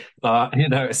person. You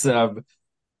know, it's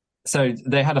so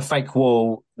they had a fake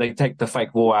wall. They take the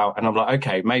fake wall out, and I'm like,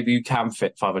 okay, maybe you can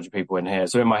fit 500 people in here.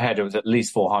 So in my head, it was at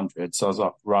least 400. So I was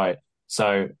like, right.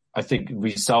 So I think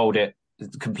we sold it,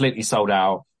 completely sold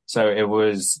out. So it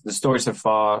was The Story So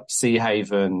Far, Sea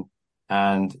Haven,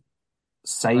 and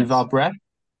Save Our Breath,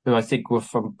 who I think were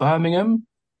from Birmingham,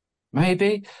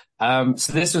 maybe.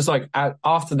 So this was like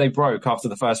after they broke after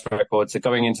the first record, so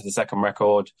going into the second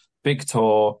record, big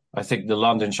tour. I think the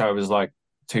London show was like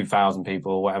 2,000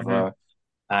 people or whatever.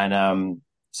 And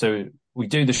so we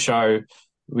do the show,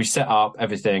 we set up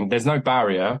everything. There's no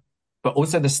barrier, but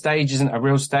also the stage isn't a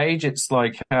real stage. It's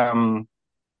like one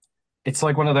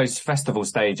of those festival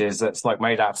stages that's like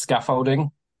made out of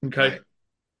scaffolding. Okay.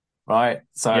 Right.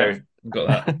 So yeah, got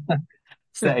that.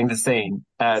 Setting the scene.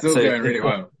 Still going really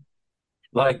well.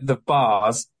 Like the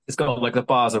bars, it's got like the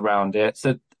bars around it.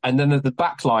 So, and then the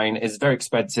back line is very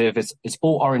expensive. It's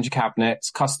all orange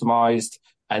cabinets, customized.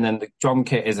 And then the drum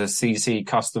kit is a CC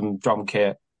custom drum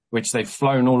kit, which they've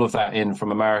flown all of that in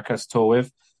from America to tour with.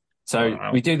 So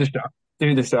we do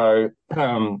the show.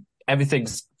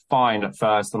 Everything's fine at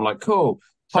first. I'm like, cool.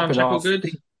 Sound check all good?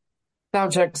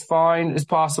 Sound check's fine. It's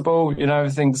passable. You know,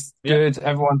 everything's good.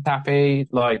 Everyone's happy.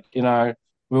 Like, you know,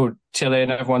 we're all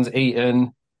chilling. Everyone's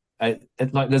eating.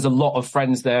 Like, there's a lot of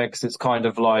friends there because it's kind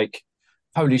of like,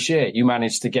 holy shit, you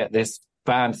managed to get this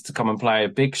band to come and play a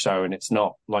big show, and it's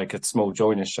not like a small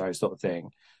joiners show sort of thing,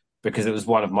 because it was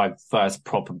one of my first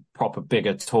proper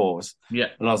bigger tours. Yeah.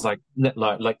 And I was like,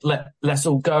 let's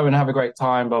all go and have a great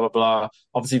time, blah, blah, blah.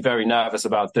 Obviously very nervous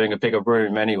about doing a bigger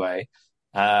room anyway.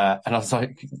 And I was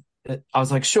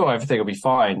like, sure, everything will be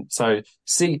fine. So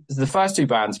see, the first two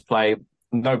bands play,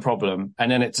 no problem.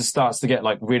 And then it just starts to get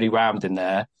like really rammed in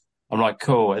there. I'm like,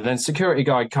 cool. And then security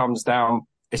guy comes down.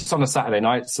 It's on a Saturday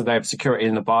night, so they have security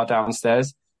in the bar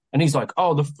downstairs. And he's like,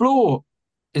 oh, the floor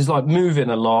is like moving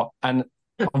a lot. And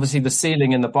obviously the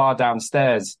ceiling in the bar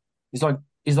downstairs, he's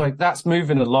like, that's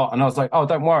moving a lot. And I was like, oh,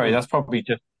 don't worry. That's probably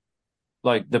just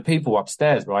like the people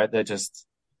upstairs, right? They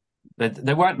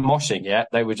weren't moshing yet.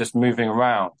 They were just moving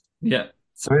around. Yeah.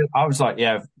 So I was like,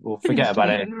 yeah, well, forget about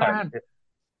it.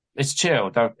 It's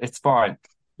chill. It's fine.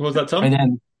 What was that, Tom? And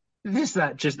then,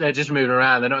 they're just moving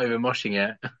around. They're not even moshing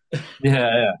yet.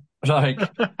 Yeah. Like,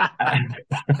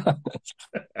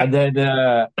 and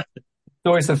then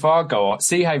Story So Far go on.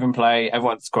 Sea Haven play.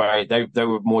 Everyone's great. They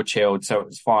were more chilled, so it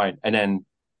was fine. And then,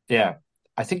 yeah,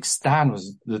 I think Stan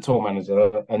was the tour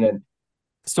manager. And then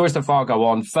Story So Far go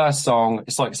on. First song,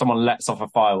 it's like someone lets off a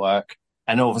firework,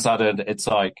 and all of a sudden, it's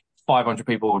like 500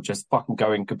 people just fucking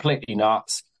going completely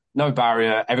nuts. No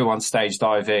barrier. Everyone's stage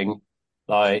diving.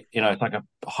 Like, you know, it's like a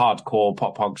hardcore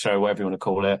pop punk show, whatever you want to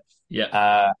call it.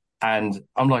 Yeah. And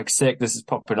I'm like, sick, this is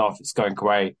popping off, it's going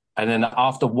great. And then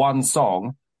after one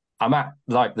song, I'm at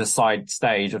like the side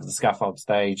stage of the scaffold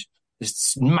stage.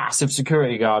 this massive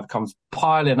security guard comes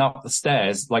piling up the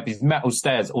stairs, like these metal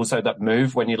stairs also that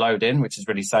move when you load in, which is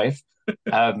really safe.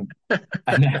 And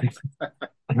then,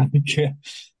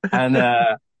 and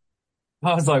I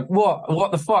was like,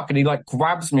 what the fuck? And he like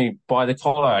grabs me by the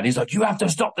collar and he's like, you have to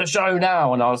stop the show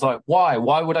now. And I was like, why?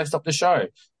 Why would I stop the show?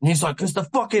 And he's like, because the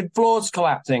fucking floor's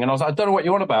collapsing. And I was like, I don't know what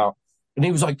you want about. And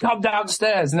he was like, come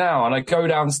downstairs now. And I go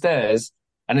downstairs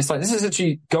and it's like, this is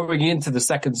actually going into the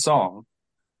second song.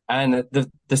 And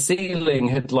the ceiling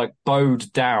had like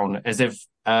bowed down as if,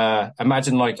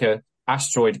 imagine like a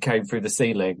asteroid came through the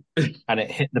ceiling and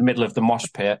it hit the middle of the mosh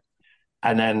pit.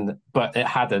 And then, but it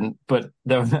hadn't,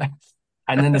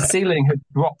 and then the ceiling had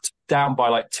dropped down by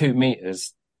like 2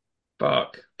 meters.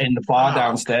 Fuck. In the bar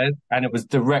downstairs, and it was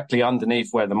directly underneath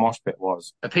where the mosh pit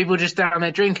was. Are people just down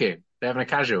there drinking? They're having a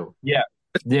casual. Yeah,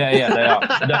 they are.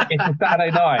 No, it's a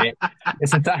Saturday night.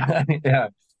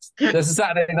 It's a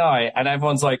Saturday night, and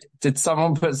everyone's like, "Did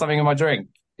someone put something in my drink?"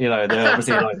 You know, they're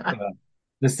obviously like,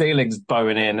 the ceiling's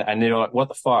bowing in, and you're like, "What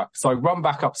the fuck?" So I run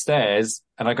back upstairs,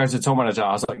 and I go to the tour manager.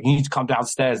 I was like, "You need to come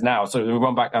downstairs now." So we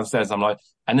run back downstairs. I'm like,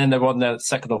 and then they're on their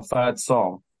second or third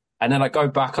song. And then I go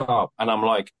back up and I'm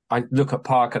like, I look at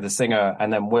Parker, the singer,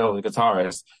 and then Will, the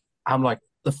guitarist. I'm like,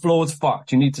 the floor's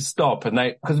fucked. You need to stop. And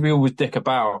because we always dick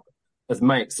about as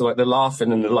mates, so like they're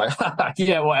laughing and they're like,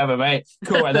 yeah, whatever, mate.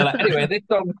 Cool. And they're like, anyway, this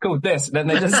song's called this. And then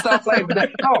they just start playing with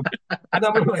their song. And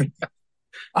I'm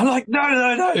like, no.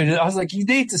 I was like, you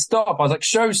need to stop. I was like,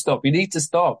 show stop. You need to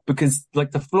stop because like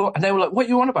the floor. And they were like, what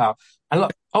you on about? And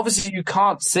like, obviously you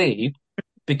can't see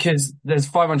because there's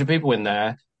 500 people in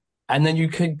there. And then you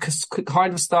could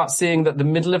kind of start seeing that the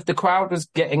middle of the crowd was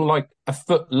getting like a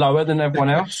foot lower than everyone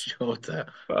else. Shorter.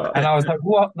 And I was like,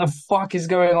 what the fuck is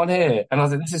going on here? And I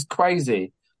was like, this is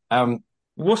crazy.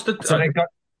 What's the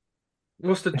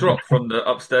drop from the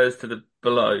upstairs to the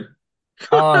below?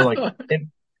 Oh, like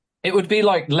it would be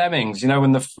like lemmings, you know,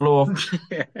 when the floor,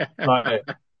 like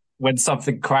when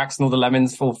something cracks and all the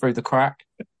lemons fall through the crack.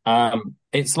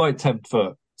 It's like 10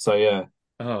 foot. So yeah.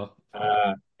 Oh.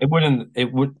 It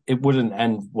wouldn't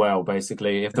end well,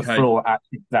 basically, if the floor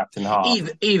actually snapped in half.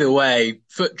 Either way,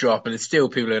 foot drop and it's still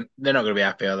they're not going to be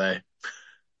happy, are they?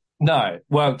 No.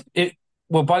 Well,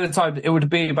 by the time it would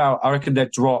be about, I reckon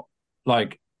they'd drop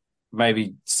like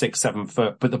maybe 6-7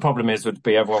 foot. But the problem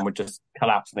everyone would just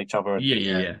collapse on each other.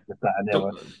 Yeah.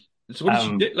 So what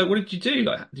did you do? Like, what did you do?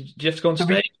 Like, did you have to go on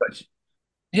stage?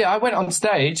 Yeah, I went on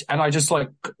stage and I just like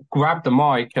grabbed the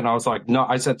mic and I was like, no,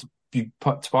 I said to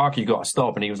Parker, you got to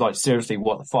stop. And he was like, seriously,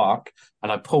 what the fuck? And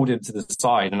I pulled him to the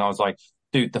side and I was like,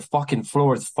 dude, the fucking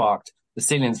floor is fucked. The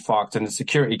ceiling's fucked. And the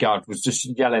security guard was just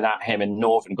yelling at him in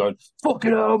Northern going,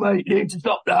 fucking hell, mate, you need to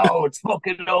stop now. It's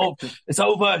fucking hell. It's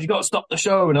over. You got to stop the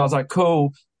show. And I was like,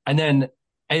 cool. And then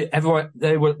he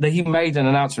made an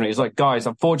announcement. He was like, guys,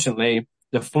 unfortunately,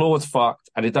 the floor's fucked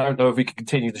and I don't know if we can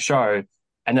continue the show.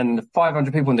 And then the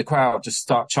 500 people in the crowd just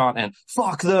start chanting,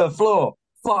 fuck the floor.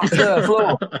 Fuck the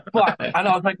floor. Fuck. And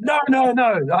I was like, no.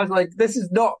 I was like, this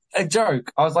is not a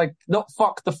joke. I was like, not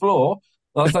fuck the floor.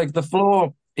 I was like, the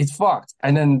floor is fucked.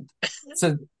 And then,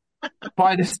 so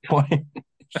by this point,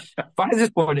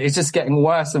 it's just getting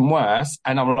worse and worse.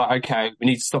 And I'm like, okay, we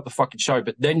need to stop the fucking show.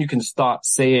 But then you can start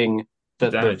seeing the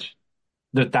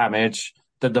damage,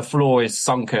 that the floor is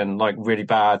sunken like really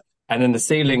bad. And then the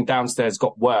ceiling downstairs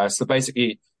got worse. So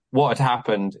basically what had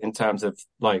happened in terms of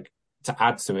like, to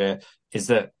add to it, is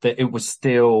that it was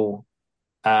still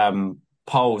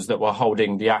poles that were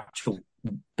holding the actual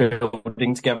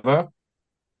building together,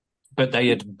 but they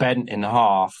had bent in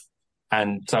half.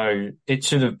 And so it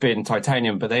should have been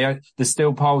titanium, but the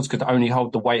steel poles could only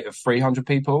hold the weight of 300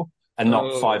 people and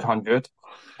not 500,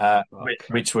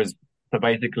 which was so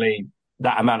basically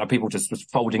that amount of people just was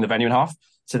folding the venue in half.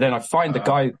 So then I find the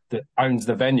guy that owns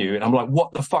the venue and I'm like,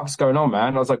 what the fuck's going on,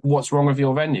 man? I was like, what's wrong with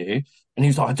your venue? And he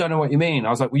was like, I don't know what you mean. I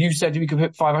was like, well, you said we could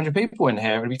put 500 people in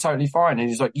here. It'd be totally fine. And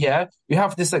he's like, yeah, we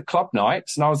have this at club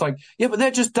nights. And I was like, yeah, but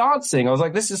they're just dancing. I was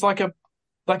like, this is like they're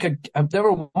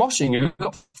all moshing. You've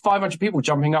got 500 people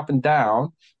jumping up and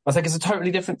down. I was like, it's a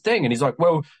totally different thing. And he's like,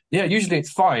 well, yeah, usually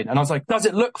it's fine. And I was like, does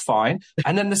it look fine?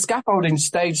 And then the scaffolding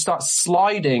stage starts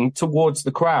sliding towards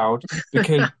the crowd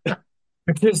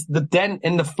because the dent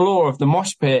in the floor of the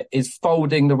mosh pit is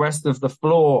folding the rest of the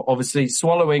floor, obviously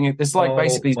swallowing it. It's like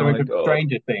basically something of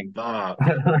Stranger Things.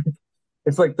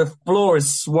 It's like the floor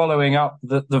is swallowing up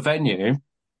the venue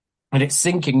and it's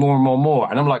sinking more and more and more.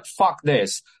 And I'm like, fuck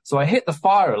this. So I hit the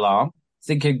fire alarm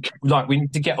thinking like, we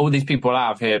need to get all these people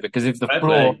out of here because if the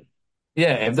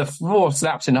floor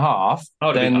snaps in half, I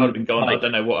would have been gone. Like, I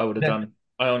don't know what I would have done.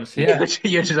 I honestly,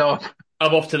 you're just off.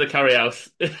 I'm off to the curry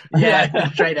house. Yeah,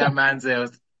 straight down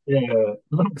Mansfield. Yeah,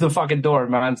 lock the fucking door at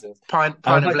Manson's. Pint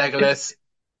I was of like, Legolas,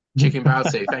 chicken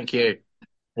bounty. Thank you.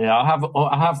 yeah,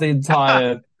 I have the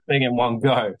entire thing in one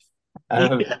go.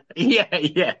 Um,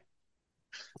 Yeah.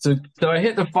 so I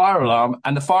hit the fire alarm,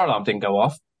 and the fire alarm didn't go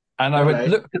off. And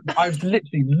Okay. I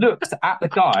literally looked at the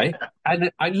guy,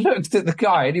 and I looked at the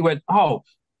guy, and he went, "Oh."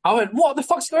 I went, "What the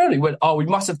fuck's going on?" He went, "Oh, we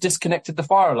must have disconnected the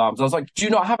fire alarms." I was like, "Do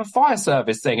you not have a fire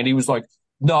service thing?" And he was like,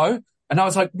 "No." And I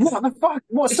was like, "What the fuck?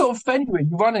 What sort of venue are you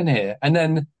running here?" And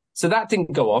then, so that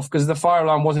didn't go off because the fire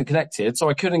alarm wasn't connected. So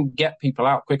I couldn't get people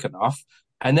out quick enough.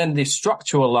 And then the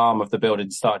structural alarm of the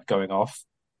building started going off,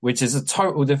 which is a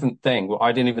total different thing, what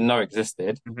I didn't even know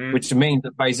existed, which means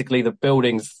that basically the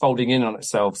building's folding in on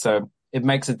itself. So it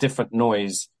makes a different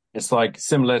noise. It's like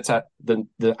similar to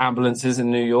the ambulances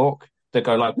in New York that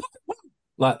go like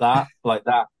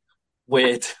that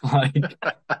weird, like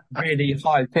really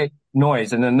high pitched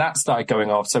noise. And then that started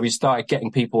going off. So we started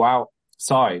getting people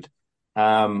outside.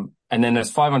 And then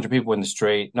there's 500 people in the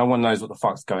street. No one knows what the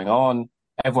fuck's going on.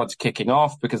 Everyone's kicking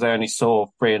off because they only saw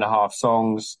 3.5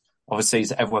 songs. Obviously,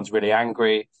 so everyone's really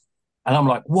angry. And I'm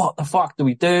like, what the fuck do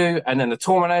we do? And then the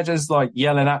tour manager's like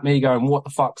yelling at me, going, what the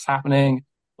fuck's happening?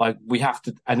 Like, we have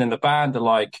to. And then the band are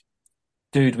like,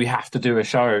 dude, we have to do a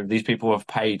show. These people have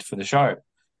paid for the show.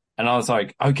 And I was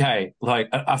like, okay. Like,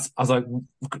 I was like,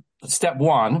 step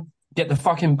one, get the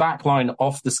fucking backline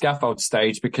off the scaffold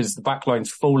stage because the backline's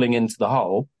falling into the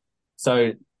hole.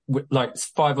 So, like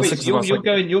 5 or 6 of us.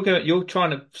 You're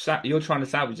trying to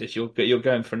salvage this. You're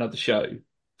going for another show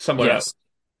somewhere else.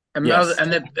 And, Yes.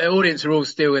 and the audience are all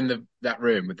still in that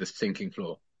room with the sinking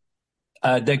floor.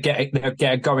 They're going out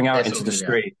They're into sort the of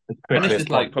street. And this is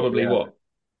like probably what,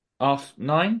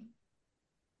 9:30?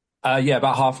 Yeah,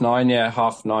 about 9:30. Yeah,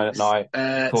 9:30 at night.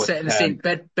 Set in the scene,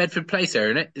 Bedford Place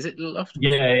area, isn't it? Is it Loft?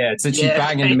 Yeah. It's literally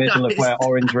bang in the middle of where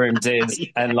Orange Rooms is,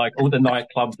 and like all the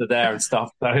nightclubs are there and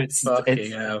stuff. So it's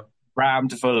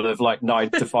rammed full of like 9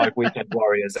 to 5 weekend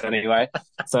warriors anyway.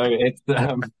 So it's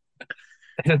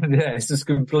it's just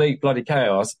complete bloody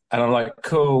chaos. And I'm like,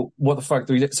 cool, what the fuck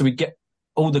do we do? So we get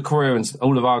all the crew and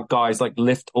all of our guys like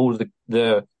lift all of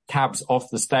the cabs off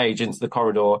the stage into the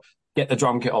corridor, get the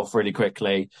drum kit off really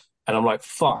quickly. And I'm like,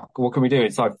 fuck, what can we do?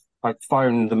 It's like, I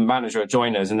phoned the manager at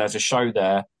Joiners and there's a show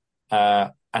there.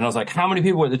 And I was like, how many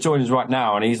people are at the Joiners right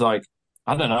now? And he's like,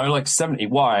 I don't know, like 70.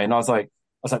 Why? And I was like,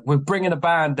 we're bringing a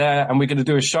band there and we're going to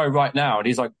do a show right now. And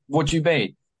he's like, what do you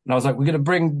mean? And I was like, we're going to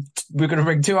bring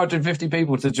 250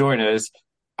 people to Joiners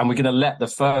and we're going to let the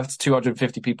first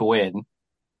 250 people in,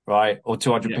 right? Or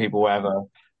 200 people, whatever.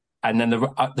 And then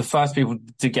the first people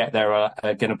to get there are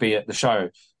going to be at the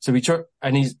show. So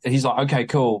and he's like, okay,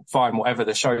 cool, fine, whatever.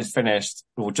 The show's finished.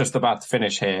 We're just about to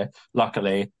finish here,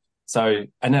 luckily. So,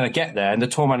 and then I get there and the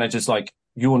tour manager's like,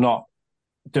 you're not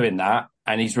doing that.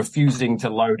 And he's refusing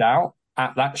to load out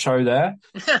at that show there.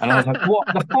 And I was like, what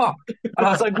the fuck? And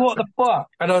I was like, what the fuck?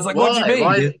 And I was like, what do you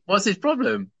mean? What's his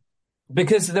problem?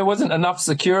 Because there wasn't enough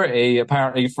security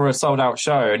apparently for a sold out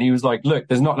show. And he was like, look,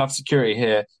 there's not enough security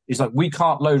here. He's like, we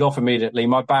can't load off immediately.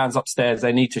 My band's upstairs.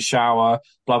 They need to shower,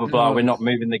 blah, blah, blah. We're not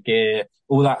moving the gear,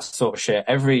 all that sort of shit.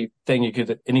 Everything you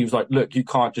could. And he was like, look, you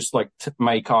can't just like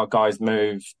make our guys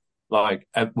move like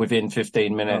within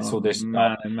 15 minutes or this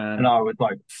stuff. Man. And I was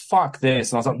like, fuck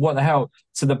this. And I was like, what the hell?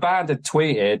 So the band had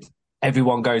tweeted,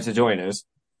 everyone go to Joiners.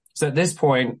 So at this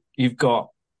point, you've got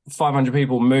 500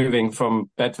 people moving from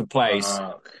Bedford Place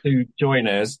to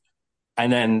Joiners.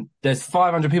 And then there's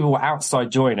 500 people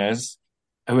outside Joiners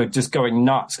who are just going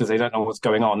nuts because they don't know what's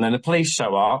going on. And then the police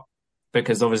show up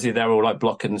because obviously they're all like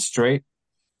blocking the street.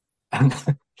 And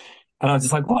I was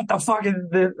just like, what the fuck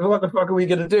are we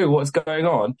going to do? What's going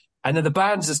on? And then the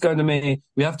band's just going to me,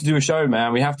 we have to do a show,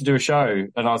 man. We have to do a show.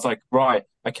 And I was like, right,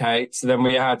 okay. So then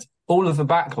we had all of the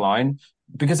back line.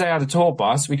 Because they had a tour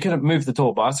bus, we couldn't move the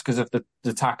tour bus because of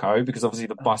the taco, because obviously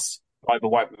the bus driver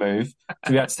won't move.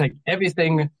 So we had to take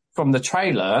everything from the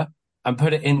trailer and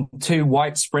put it in 2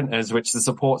 white Sprinters, which the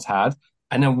supports had.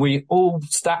 And then we all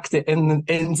stacked it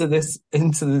into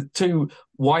the 2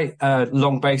 white,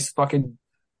 long base fucking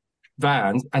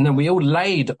vans. And then we all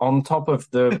laid on top of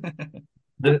the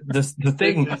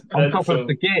thing on top of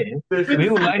the gear. We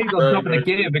all laid on top of the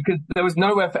gear because there was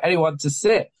nowhere for anyone to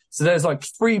sit. So there's like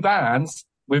 3 bands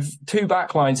with 2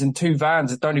 backlines and 2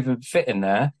 vans that don't even fit in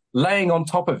there, laying on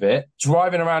top of it,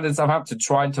 driving around in Southampton,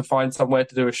 trying to find somewhere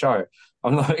to do a show.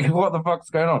 I'm like, what the fuck's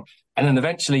going on? And then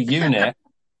eventually Unit,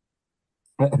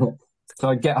 so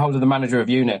I get hold of the manager of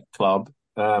Unit Club,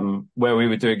 where we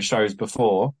were doing shows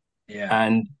before. Yeah.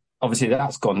 And obviously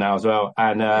that's gone now as well.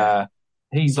 And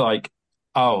he's like,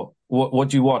 oh, what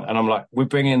do you want? And I'm like, we're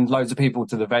bringing loads of people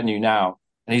to the venue now.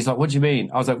 And he's like, what do you mean?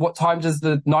 I was like, what time does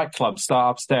the nightclub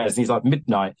start upstairs? And he's like,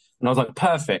 midnight. And I was like,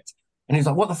 perfect. And he's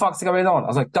like, what the fuck's going on? I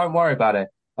was like, don't worry about it.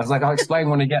 I was like, I'll explain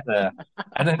when we get there.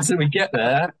 And then so we get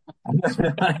there, and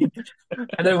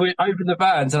then we open the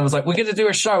bands, and I was like, we're going to do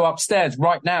a show upstairs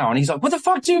right now. And he's like, what the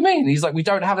fuck do you mean? And he's like, we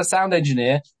don't have a sound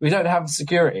engineer. We don't have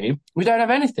security. We don't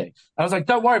have anything. And I was like,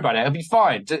 don't worry about it. It'll be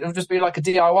fine. It'll just be like a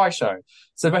DIY show.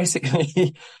 So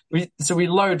basically, we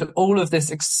load all of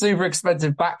this super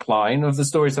expensive backline of the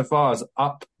story so far as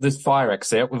up this fire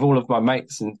exit with all of my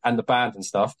mates and the band and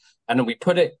stuff. And then we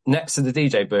put it next to the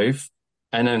DJ booth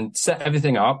and then set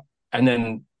everything up. And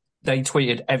then they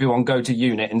tweeted, everyone go to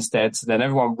unit instead. So then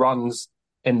everyone runs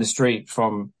in the street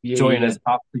from joiners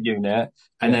up to unit.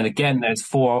 And then again, there's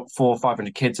 400 or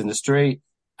 500 kids in the street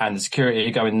and the security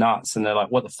are going nuts. And they're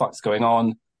like, what the fuck's going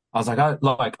on? I was like,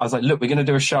 look, we're going to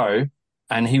do a show.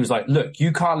 And he was like, look,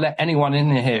 you can't let anyone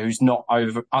in here who's not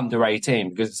under 18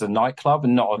 because it's a nightclub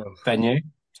and not a venue.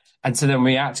 And so then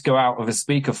we had to go out of a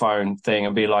speakerphone thing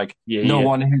and be like, no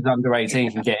one who's under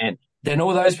 18 can get in. Then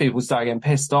all those people started getting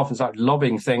pissed off and started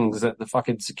lobbing things at the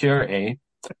fucking security.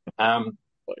 And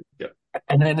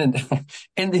then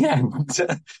in the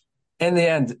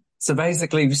end, so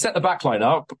basically we set the backline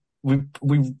up.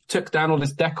 We took down all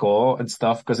this decor and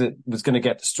stuff because it was going to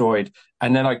get destroyed.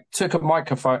 And then I took a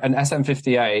microphone, an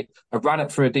SM58, I ran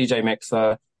it through a DJ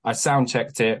mixer. I sound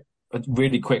checked it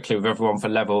really quickly with everyone for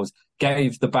levels,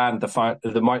 gave the band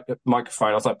the microphone.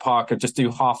 I was like, Parker, just do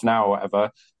half an hour or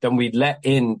whatever. Then we let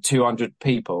in 200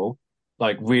 people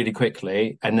like really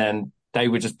quickly. And then they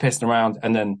were just pissing around.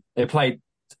 And then they played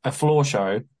a floor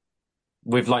show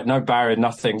with like no barrier,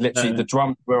 nothing. Literally the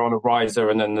drums were on a riser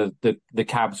and then the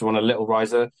cabs were on a little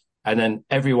riser. And then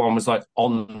everyone was like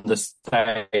on the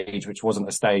stage, which wasn't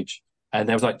a stage. And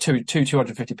there was like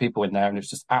 250 people in there and it was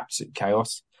just absolute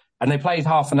chaos. And they played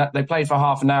for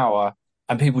half an hour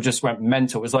and people just went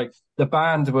mental. It was like the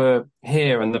band were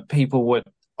here and the people were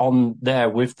on there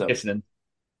with them. Listening.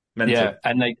 Mental. Yeah.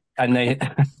 And they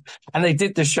and they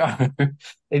did the show.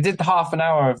 They did half an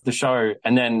hour of the show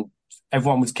and then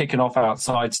everyone was kicking off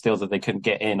outside still that they couldn't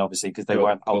get in, obviously, because they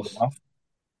weren't old enough.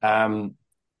 And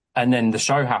then the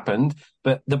show happened.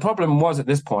 But the problem was at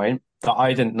this point that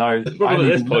I didn't know. The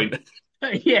problem at this point.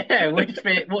 Yeah, which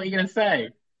bit? What are you going to say?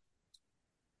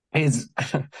 Is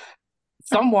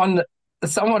someone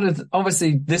had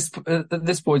obviously at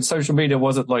this point social media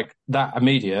wasn't like that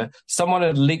immediate. Someone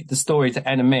had leaked the story to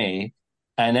NME,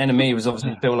 and NME was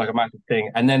obviously still like a massive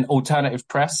thing. And then alternative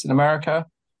press in America.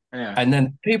 Yeah. And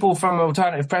then people from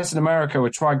alternative press in America were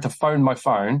trying to phone my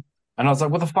phone. And I was like,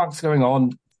 what the fuck's going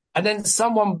on? And then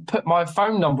someone put my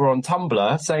phone number on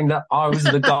Tumblr saying that I was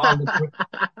the guy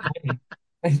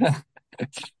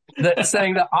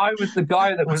saying that I was the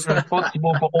guy that was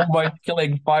responsible for almost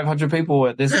killing 500 people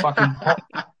at this fucking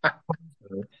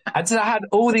and so I had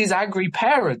all these angry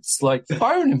parents like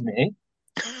phoning me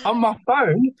on my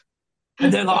phone.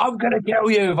 And they're like, I'm going to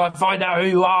kill you if I find out who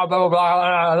you are, blah, blah,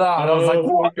 blah, blah. And I was like,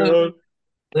 what the...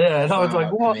 Yeah, and I was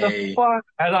like, what the fuck?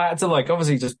 And I had to like,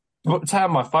 obviously just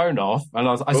turn my phone off. And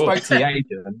I spoke to the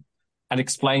agent and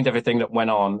explained everything that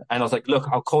went on. And I was like, look,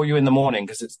 I'll call you in the morning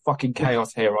because it's fucking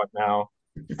chaos here right now.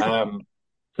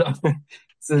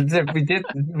 So we did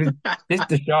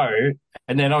the show.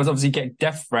 And then I was obviously getting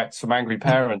death threats from angry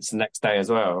parents the next day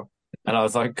as well. And I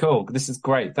was like, cool, this is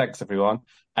great. Thanks, everyone.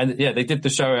 And yeah, they did the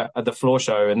show at the floor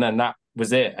show, and then that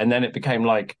was it. And then it became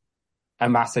like a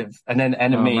massive. And then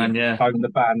NME phoned the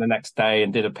band the next day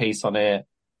and did a piece on it.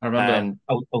 I remember. And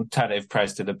Alternative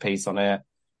Press did a piece on it.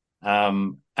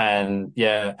 And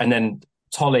then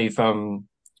Tolly from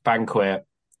Banquet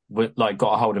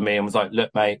got a hold of me and was like,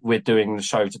 "Look, mate, we're doing the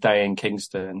show today in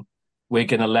Kingston. We're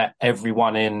gonna let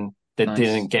everyone in that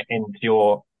didn't get into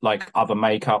your like other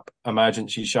makeup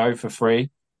emergency show for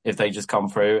free." If they just come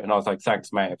through. And I was like,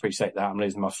 thanks, mate. I appreciate that. I'm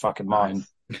losing my fucking mind.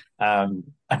 And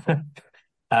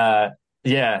that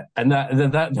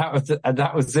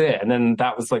was it. And then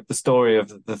that was like the story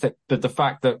of the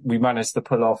fact that we managed to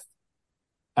pull off,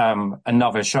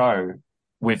 another show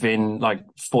within like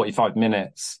 45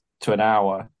 minutes to an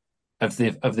hour of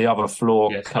the other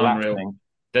floor collapsing.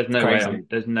 There's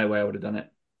no way I would have done it.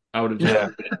 I would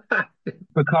have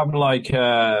become like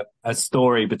a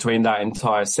story between that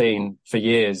entire scene for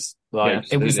years. Like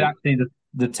it was actually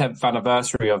the 10th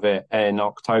anniversary of it in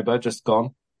October, just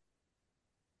gone.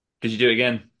 Did you do it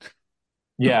again?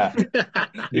 Yeah.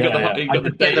 You got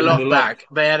the lock back.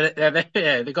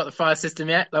 They got the fire system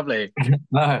yet? Lovely.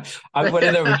 No, I went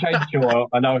in there with a chainsaw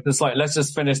and I was just like, let's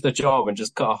just finish the job and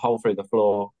just cut a hole through the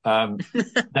floor.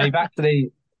 They've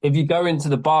actually, if you go into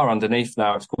the bar underneath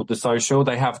now, it's called The Social.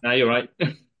 They have. No, you're right.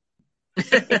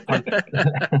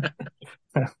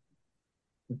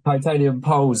 Titanium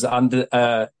poles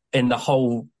under in the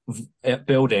whole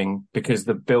building because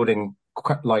the building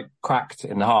cracked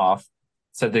in half.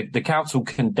 So the council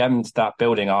condemned that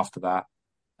building after that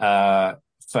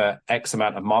for X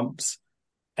amount of months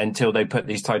until they put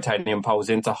these titanium poles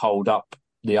in to hold up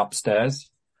the upstairs.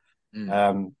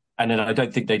 And then I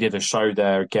don't think they did a show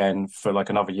there again for like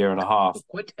another year and a half.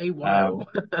 Quite a while.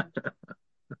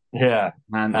 Yeah,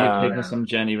 Man, you're taking us on a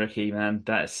journey, Ricky, man.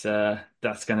 That's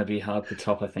going to be hard to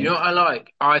top, I think. You know what I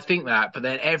like? I think that, but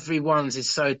then everyone's is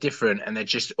so different, and they're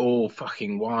just all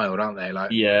fucking wild, aren't they?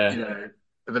 Like, Yeah. you know.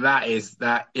 But that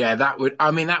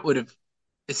would have.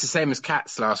 It's the same as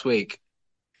Cats last week.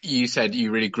 You said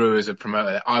you really grew as a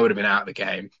promoter. I would have been out of the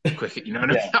game quicker. You know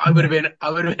what I mean? I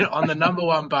would have been on the number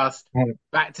one bus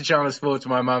back to Chelmsford to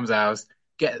my mum's house,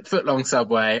 get foot-long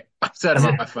subway. I'm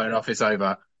turning my phone off. It's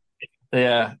over.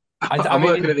 Yeah. I'm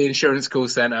working at the insurance call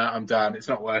centre. I'm done. It's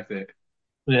not worth it.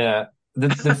 Yeah.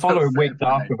 The following week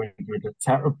afterwards were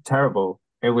terrible.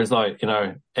 It was like, you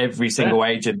know, every single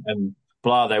agent and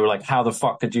blah, they were like, how the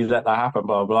fuck did you let that happen?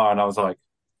 Blah, blah. And I was like,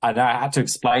 and I had to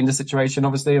explain the situation,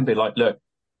 obviously, and be like, look,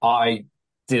 I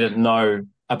didn't know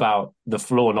about the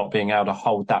floor not being able to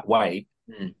hold that weight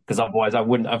because otherwise I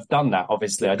wouldn't have done that.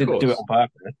 Obviously, I didn't do it on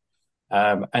purpose.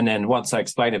 And then once I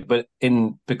explained it, but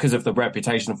because of the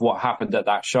reputation of what happened at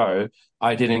that show,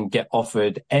 I didn't get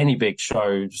offered any big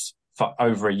shows for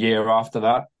over a year after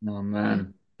that. Oh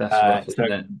man, that's rough,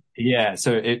 isn't it? Yeah,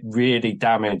 so it really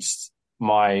damaged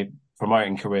my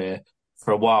promoting career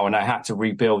for a while, and I had to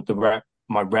rebuild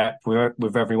my rep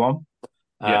with everyone.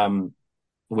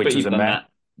 Which was a mess.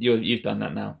 You've done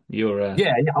that now. Yeah,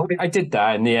 I did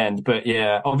that in the end, but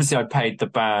yeah, obviously I paid the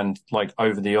band like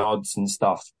over the odds and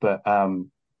stuff, but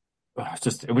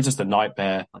it was just a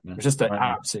nightmare. It was just an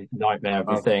absolute nightmare of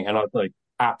a thing, and I was like,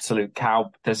 absolute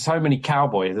cow. There's so many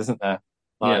cowboys, isn't there?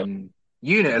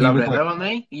 Unit are loving it though, aren't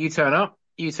they? You turn up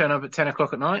at 10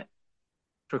 o'clock at night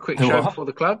for a quick show before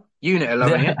the club. Unit are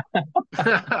loving it.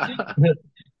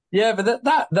 Yeah, but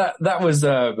that was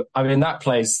I mean, that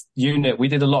place, Unit, we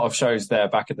did a lot of shows there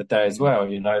back in the day as well,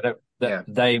 you know.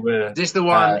 They were Is this the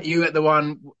one you at the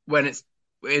one when it's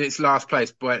in its last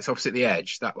place where it's opposite the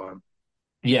edge, that one?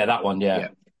 Yeah, that one, yeah.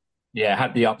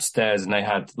 Had the upstairs and they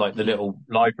had like the little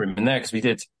live room in there because we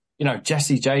did, you know,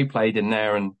 Jessie J played in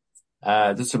there and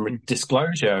there's some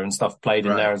Disclosure and stuff played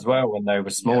in there as well when they were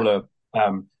smaller.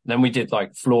 Then we did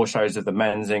like floor shows of the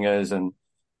Menzingers and,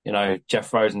 you know,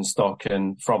 Jeff Rosenstock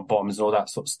and Front Bottoms and all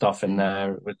that sort of stuff in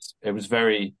there. It was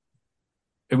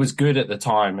good at the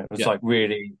time. It was like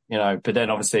really, you know, but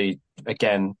then obviously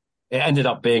again, it ended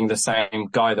up being the same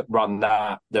guy that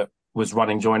was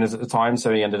running Joiners at the time.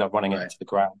 So he ended up running it to the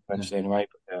ground eventually anyway.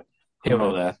 But here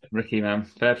or there. Ricky, man,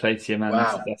 fair play to you, man.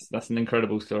 Wow. That's an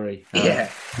incredible story. Me and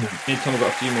Tom have got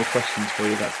a few more questions for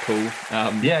you. That's cool. Go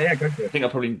for it. I think I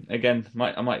probably I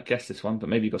might guess this one, but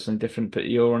maybe you've got something different. But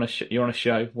you're on a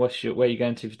show. Where are you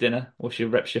going to for dinner? What's your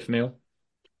rep shift meal?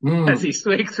 As he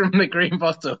swigs from the green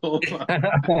bottle.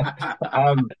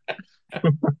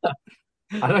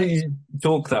 I don't usually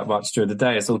talk that much during the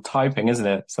day. It's all typing, isn't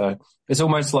it? So it's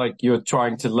almost like you're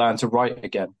trying to learn to write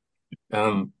again.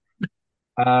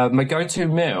 My go-to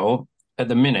meal at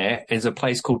the minute is a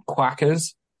place called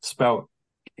Quackers, spelled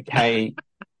KWAC.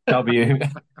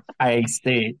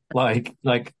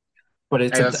 But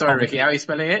it's sorry, Ricky, how are you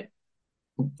spelling it?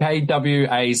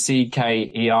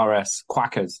 KWACKERS,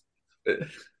 Quackers.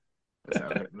 That's how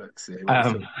it looks.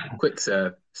 Quick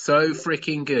serve, so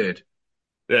freaking good.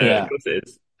 Yeah, of course it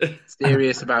is.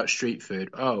 Serious about street food.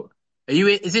 Oh,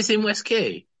 is this in West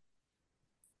Quay?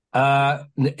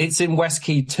 It's in West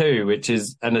Quay 2, which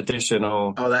is an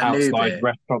additional outside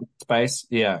restaurant space.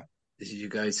 Yeah. This is your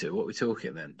go-to. What are we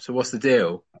talking then? So what's the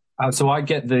deal? So I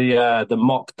get the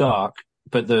mock dark,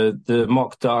 but the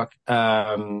mock dark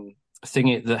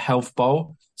thingy, the health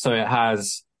bowl. So it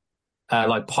has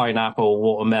like pineapple,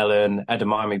 watermelon,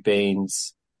 edamame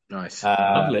beans. Nice.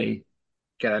 Lovely.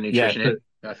 Get that nutrition in.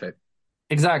 Perfect.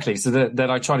 Exactly. So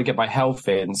then I try to get my health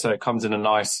in, so it comes in a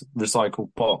nice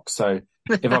recycled box. So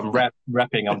if I'm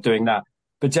repping, I'm doing that.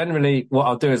 But generally, what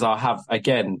I'll do is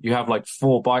you have like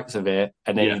 4 bites of it,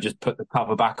 and then you just put the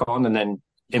cover back on, and then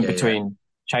in between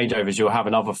changeovers, you'll have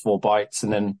another 4 bites,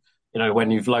 and then, you know,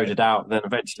 when you've loaded out, then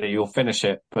eventually you'll finish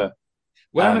it. But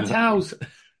where are my towels?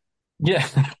 Yeah.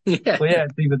 Well,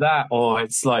 it's either that or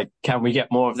it's like, can we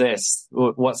get more of this?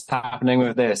 What's happening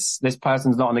with this? This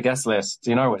person's not on the guest list.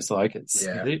 You know what it's like? It's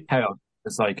chaos.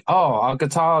 It's like, oh, our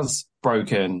guitar's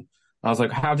broken. And I was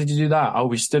like, how did you do that? Oh,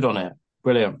 we stood on it.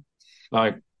 Brilliant.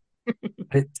 Like,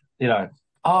 you know,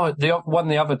 Oh, the one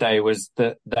the other day was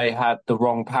that they had the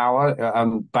wrong power.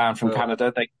 Band from Oh,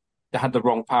 Canada, they had the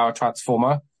wrong power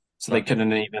transformer, so they right.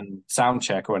 couldn't even sound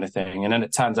check or anything. And then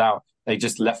it turns out they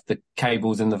just left the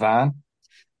cables in the van.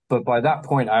 But by that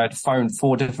point, I had phoned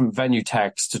four different venue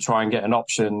techs to try and get an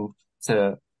option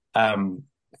to um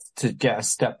to get a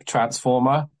step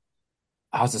transformer.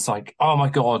 I was just like, oh my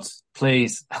God,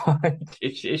 please.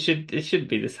 It should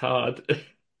be this hard.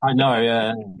 I know,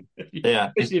 yeah,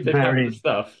 yeah, it's Especially if they've had the very,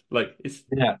 stuff. Like it's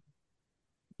yeah,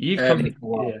 you've Um, come. take a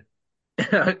while.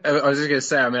 Yeah. I was just going to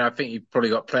say, I mean, I think you've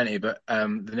probably got plenty, but the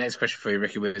next question for you,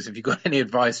 Ricky, was if you've got any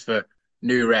advice for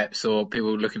new reps or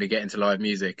people looking to get into live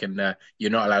music, and you're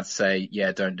not allowed to say,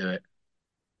 yeah, don't do it.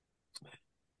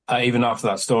 Even after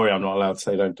that story, I'm not allowed to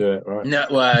say don't do it, right? No,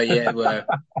 well, yeah, well,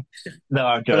 No,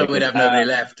 I'm but we'd joking. have nobody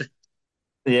left.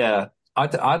 Yeah,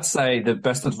 I'd say the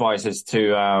best advice is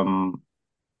to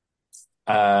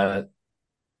uh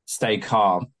stay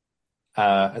calm,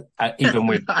 even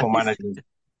with poor Nice. managers.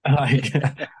 Like,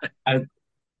 I-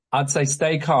 I'd say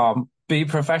stay calm, be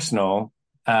professional,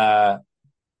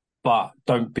 but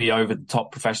don't be over the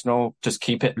top professional. Just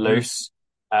keep it Mhm. loose.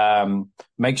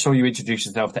 Make sure you introduce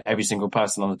yourself to every single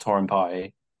person on the touring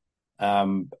party.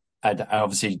 And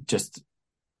obviously just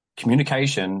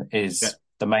communication Yeah. is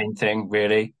the main thing,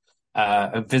 really.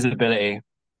 Visibility.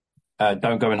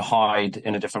 Don't go and hide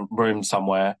in a different room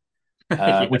somewhere,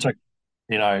 Yeah.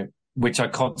 you know, which I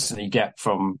constantly get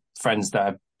from friends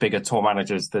that are bigger tour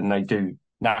managers than they do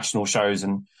national shows.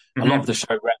 And a lot of Mhm. the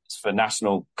show reps for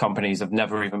national companies have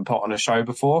never even put on a show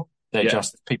before. They're Yeah.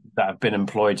 just people that have been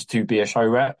employed to be a show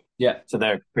rep. Yeah. So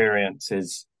their experience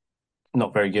is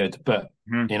not very good, but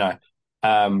Mhm. you know,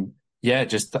 yeah,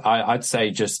 I'd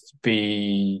say just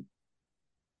be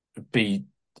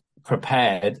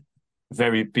prepared,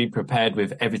 be prepared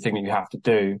with everything that you have to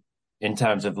do in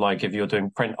terms of like if you're doing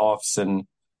print offs and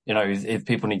if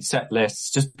people need set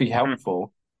lists, just be Mhm.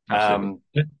 helpful,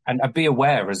 Absolutely. and be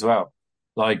aware as well.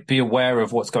 Like be aware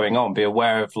of what's going on. Be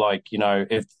aware of like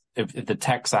if the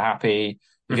techs are happy.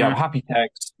 If you have Mhm. happy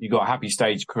techs, you got a happy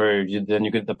stage crew, then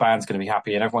the band's going to be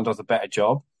happy and everyone does a better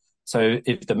job. So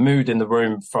if the mood in the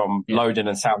room from Yeah. loading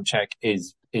and sound check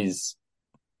is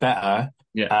better,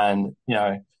 Yeah. and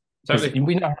because Totally.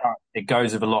 we know how it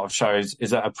goes with a lot of shows, is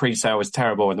that a pre-sale is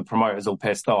terrible and the promoter's all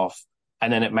pissed off,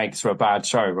 and then it makes for a bad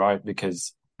show, right?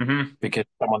 Because Mhm.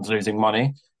 someone's losing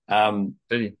money.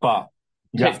 Really. But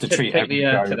you have to treat Take every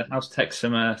the show to the house tech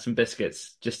some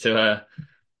biscuits just to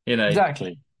you know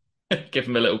exactly. give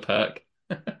them a little perk.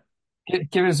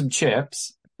 Give him some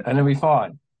chips, and it'll be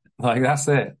fine. Like that's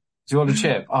it. Do you want a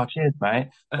chip? Oh, cheers, mate.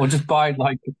 Or just buy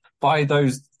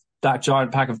that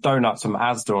giant pack of donuts from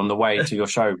Asda on the way to your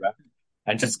show, rep,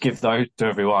 and just give those to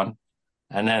everyone,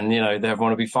 and then everyone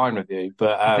will be fine with you.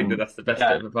 But I think that's the best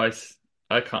yeah, bit of advice.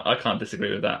 I can't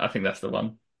disagree with that. I think that's the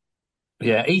one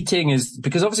yeah, eating is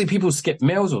because obviously people skip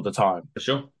meals all the time for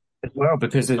sure. as well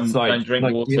because it's Don't drink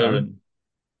water and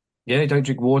yeah, don't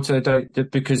drink water,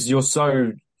 don't because your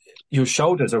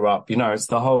shoulders are up. It's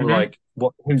the whole Mhm. like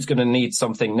who's going to need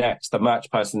something next? The merch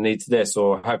person needs this,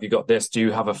 or have you got this? Do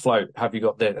you have a float? Have you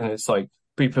got this? And it's like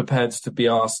be prepared to be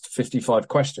asked 55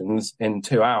 questions in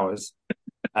 2 hours.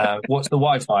 What's the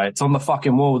Wi-Fi? It's on the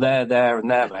fucking wall there,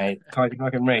 and there, mate. Can't you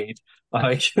fucking read?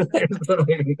 Like,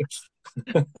 like,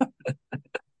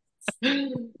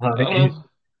 Oh,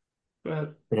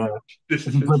 man, yeah. this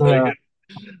has been But so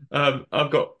good.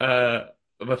 I've got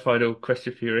my final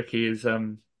question for you, Ricky, is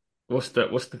what's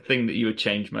the thing that you would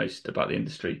change most about the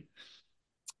industry?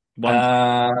 One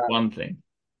uh, one thing.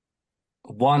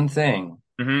 one thing.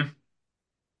 Hmm.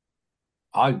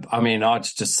 I mean, I'd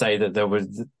just say that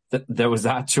there was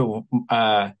actual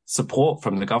support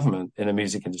from the government in the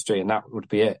music industry, and that would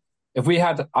be it.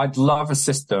 I'd love a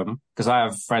system because I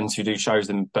have friends who do shows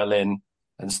in Berlin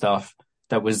and stuff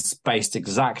that was based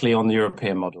exactly on the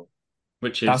European model.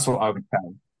 Which That's is what I would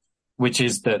say, which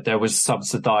is that there was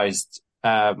subsidized,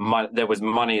 there was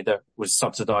money that was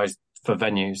subsidized for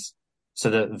venues so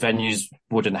that venues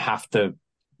wouldn't have to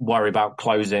worry about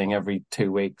closing every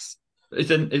 2 weeks.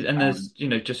 and Um, there's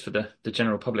just for the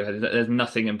general public, there's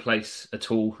nothing in place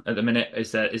at all at the minute.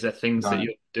 Is there things that no.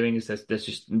 you're doing? There's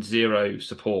just zero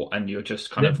support and you're just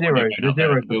kind of on your own There's out there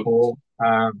zero in the wilderness?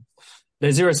 support.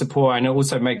 There's zero support, and it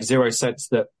also makes zero sense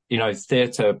that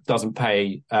theatre doesn't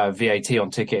pay VAT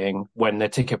on ticketing when their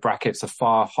ticket brackets are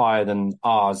far higher than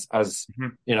ours as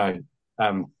Mhm. you know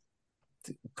um,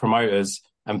 promoters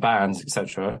and bands,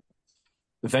 etc.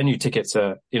 Venue tickets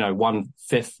are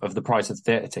 1/5 of the price of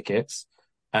theatre tickets,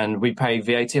 and we pay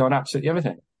VAT on absolutely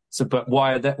everything. So, but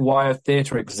why are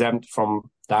theatre exempt from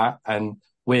that, and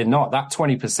we're not? That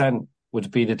 20%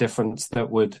 would be the difference that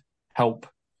would help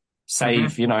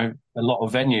save, you know, a lot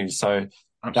of venues. So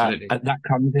Absolutely. that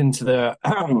comes into the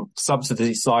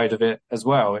subsidy side of it as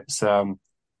well. It's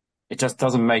it just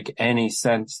doesn't make any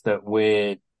sense that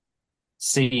we're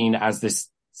seen as this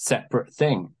separate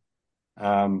thing.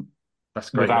 That's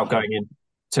great. Without going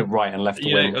into right and left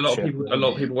You wing. know, a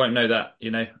lot of people won't know that,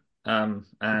 you know,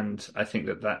 and I think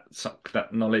that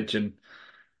knowledge and,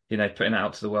 you know, putting it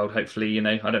out to the world, hopefully, you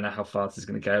know, I don't know how far this is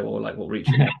going to go or like what reach,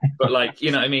 but like,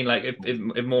 you know what I mean? Like if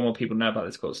more and more people know about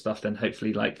this kind of stuff, then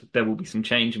hopefully like there will be some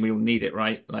change and we all need it,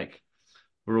 right? Like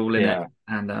we're all in it.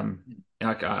 And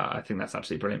I think that's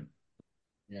absolutely brilliant.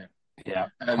 Yeah.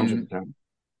 100%.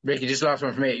 Ricky, just last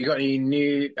one from me. You got any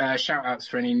new shout outs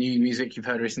for any new music you've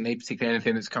heard recently, particularly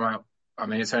anything that's come out? I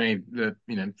mean, it's only the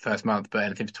first month, but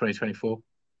anything for 2024?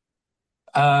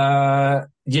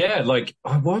 Yeah, like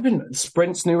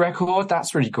Sprint's new record.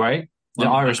 That's really great. The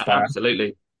Irish band,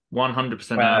 absolutely,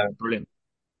 100%, brilliant.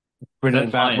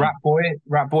 Brilliant band.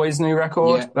 Rat Boy's new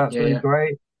record. That's really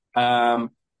great.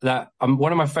 That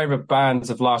one of my favorite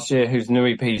bands of last year, whose new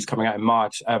EP is coming out in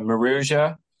March.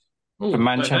 Maruja from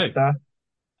Manchester.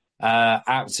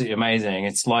 Absolutely amazing.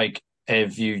 It's like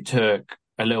if you took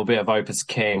a little bit of Opus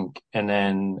King and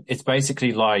then it's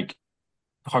basically like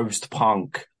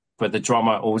post-punk, but the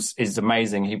drummer also is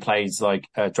amazing. He plays like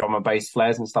drum and bass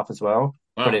flares and stuff as well,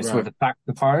 but it's with a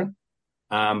saxophone.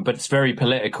 But it's very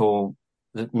political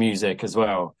music as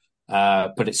well.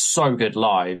 But it's so good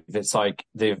live. It's like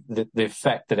the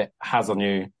effect that it has on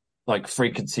you, like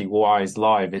frequency wise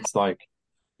live. It's like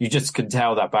you just can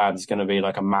tell that band is going to be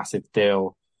like a massive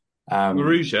deal.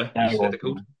 Maruja, you said it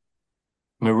called?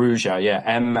 Maruja, yeah.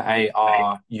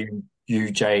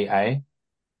 Maruja.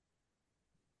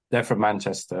 They're from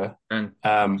Manchester. And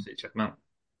check them out.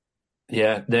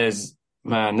 Yeah,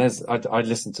 I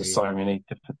listen to so many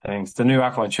different things. The new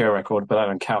Alkaline Trio record, but I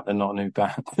don't count, they're not a new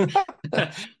band.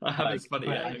 That's funny,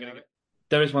 yeah.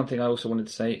 There is one thing I also wanted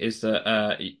to say is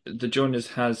that the Joiners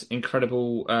has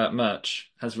incredible merch,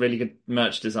 has really good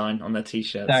merch design on their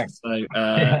t-shirts. Thanks. So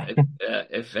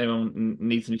if anyone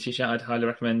needs a new t-shirt, I'd highly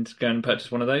recommend going and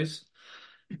purchase one of those.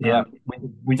 Yeah,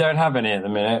 we don't have any at the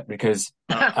minute because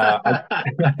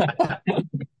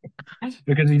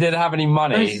because we didn't have any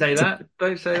money. Don't say that.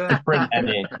 To print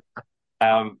any.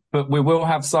 But we will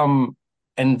have some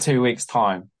in 2 weeks'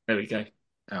 time. There we go.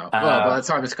 Oh, well, by the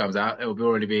time this comes out, it will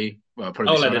already be. Well,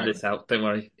 probably. I'll edit this out. Don't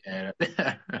worry. Yeah.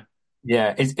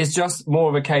 Yeah, it's just more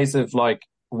of a case of like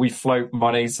we float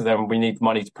money, so then we need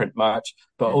money to print merch.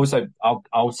 But also,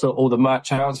 I'll sort all the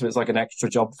merch out, so it's like an extra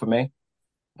job for me.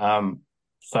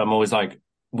 So I'm always like,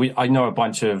 I know a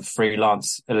bunch of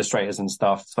freelance illustrators and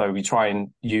stuff, so we try and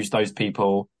use those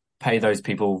people, pay those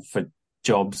people for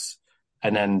jobs,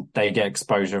 and then they get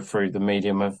exposure through the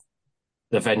medium of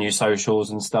the venue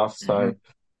socials and stuff. So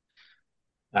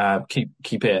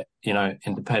keep it,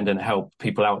 independent, help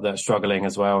people out that are struggling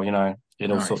as well,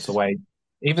 in all sorts of ways.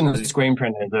 Even the screen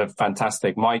printers are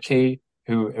fantastic. Mikey,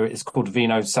 who is called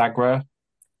Vino Sagra,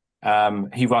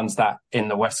 he runs that in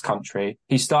the West Country.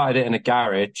 He started it in a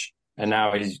garage and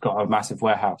now he's got a massive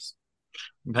warehouse.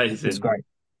 Amazing. It's great.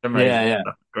 Amazing. Yeah.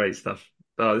 Great stuff.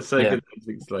 Oh, it's so good that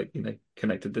things like,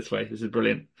 connected this way. This is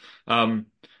brilliant. I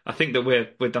think that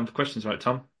we're done for questions, right,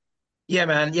 Tom? Yeah,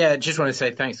 man. Yeah, just want to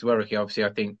say thanks to Ricky. Obviously, I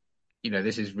think,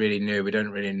 this is really new. We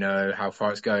don't really know how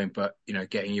far it's going, but,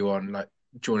 getting you on, like,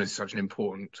 Joiners is such an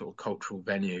important sort of cultural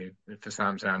venue for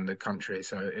Slams and the country.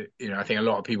 So, I think a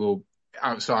lot of people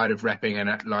outside of repping and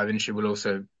live industry will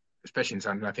also, especially in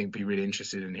Southampton, I think, be really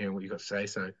interested in hearing what you've got to say.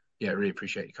 So, yeah, really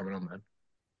appreciate you coming on, man.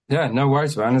 Yeah, no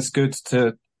worries, man. It's good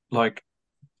to, I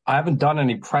haven't done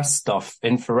any press stuff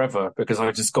in forever because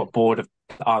I just got bored of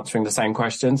answering the same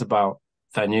questions about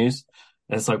venues.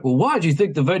 And it's like, well, why do you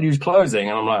think the venue's closing?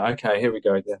 And I'm like, okay, here we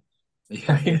go again.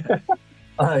 Yeah.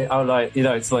 I'm like,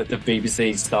 it's like the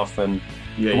BBC stuff. And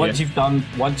once you've done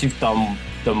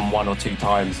them one or two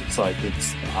times, it's like,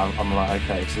 I'm like,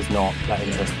 okay, this is not that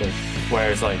interesting.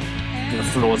 Whereas like the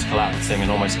floor's collapsing and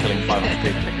almost killing 500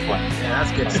 people. Yeah,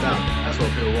 that's good stuff. That's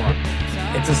what people want.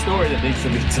 It's a story that needs to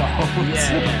be told. Yeah,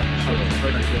 sure.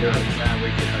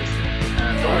 We could host it.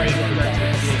 All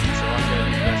right,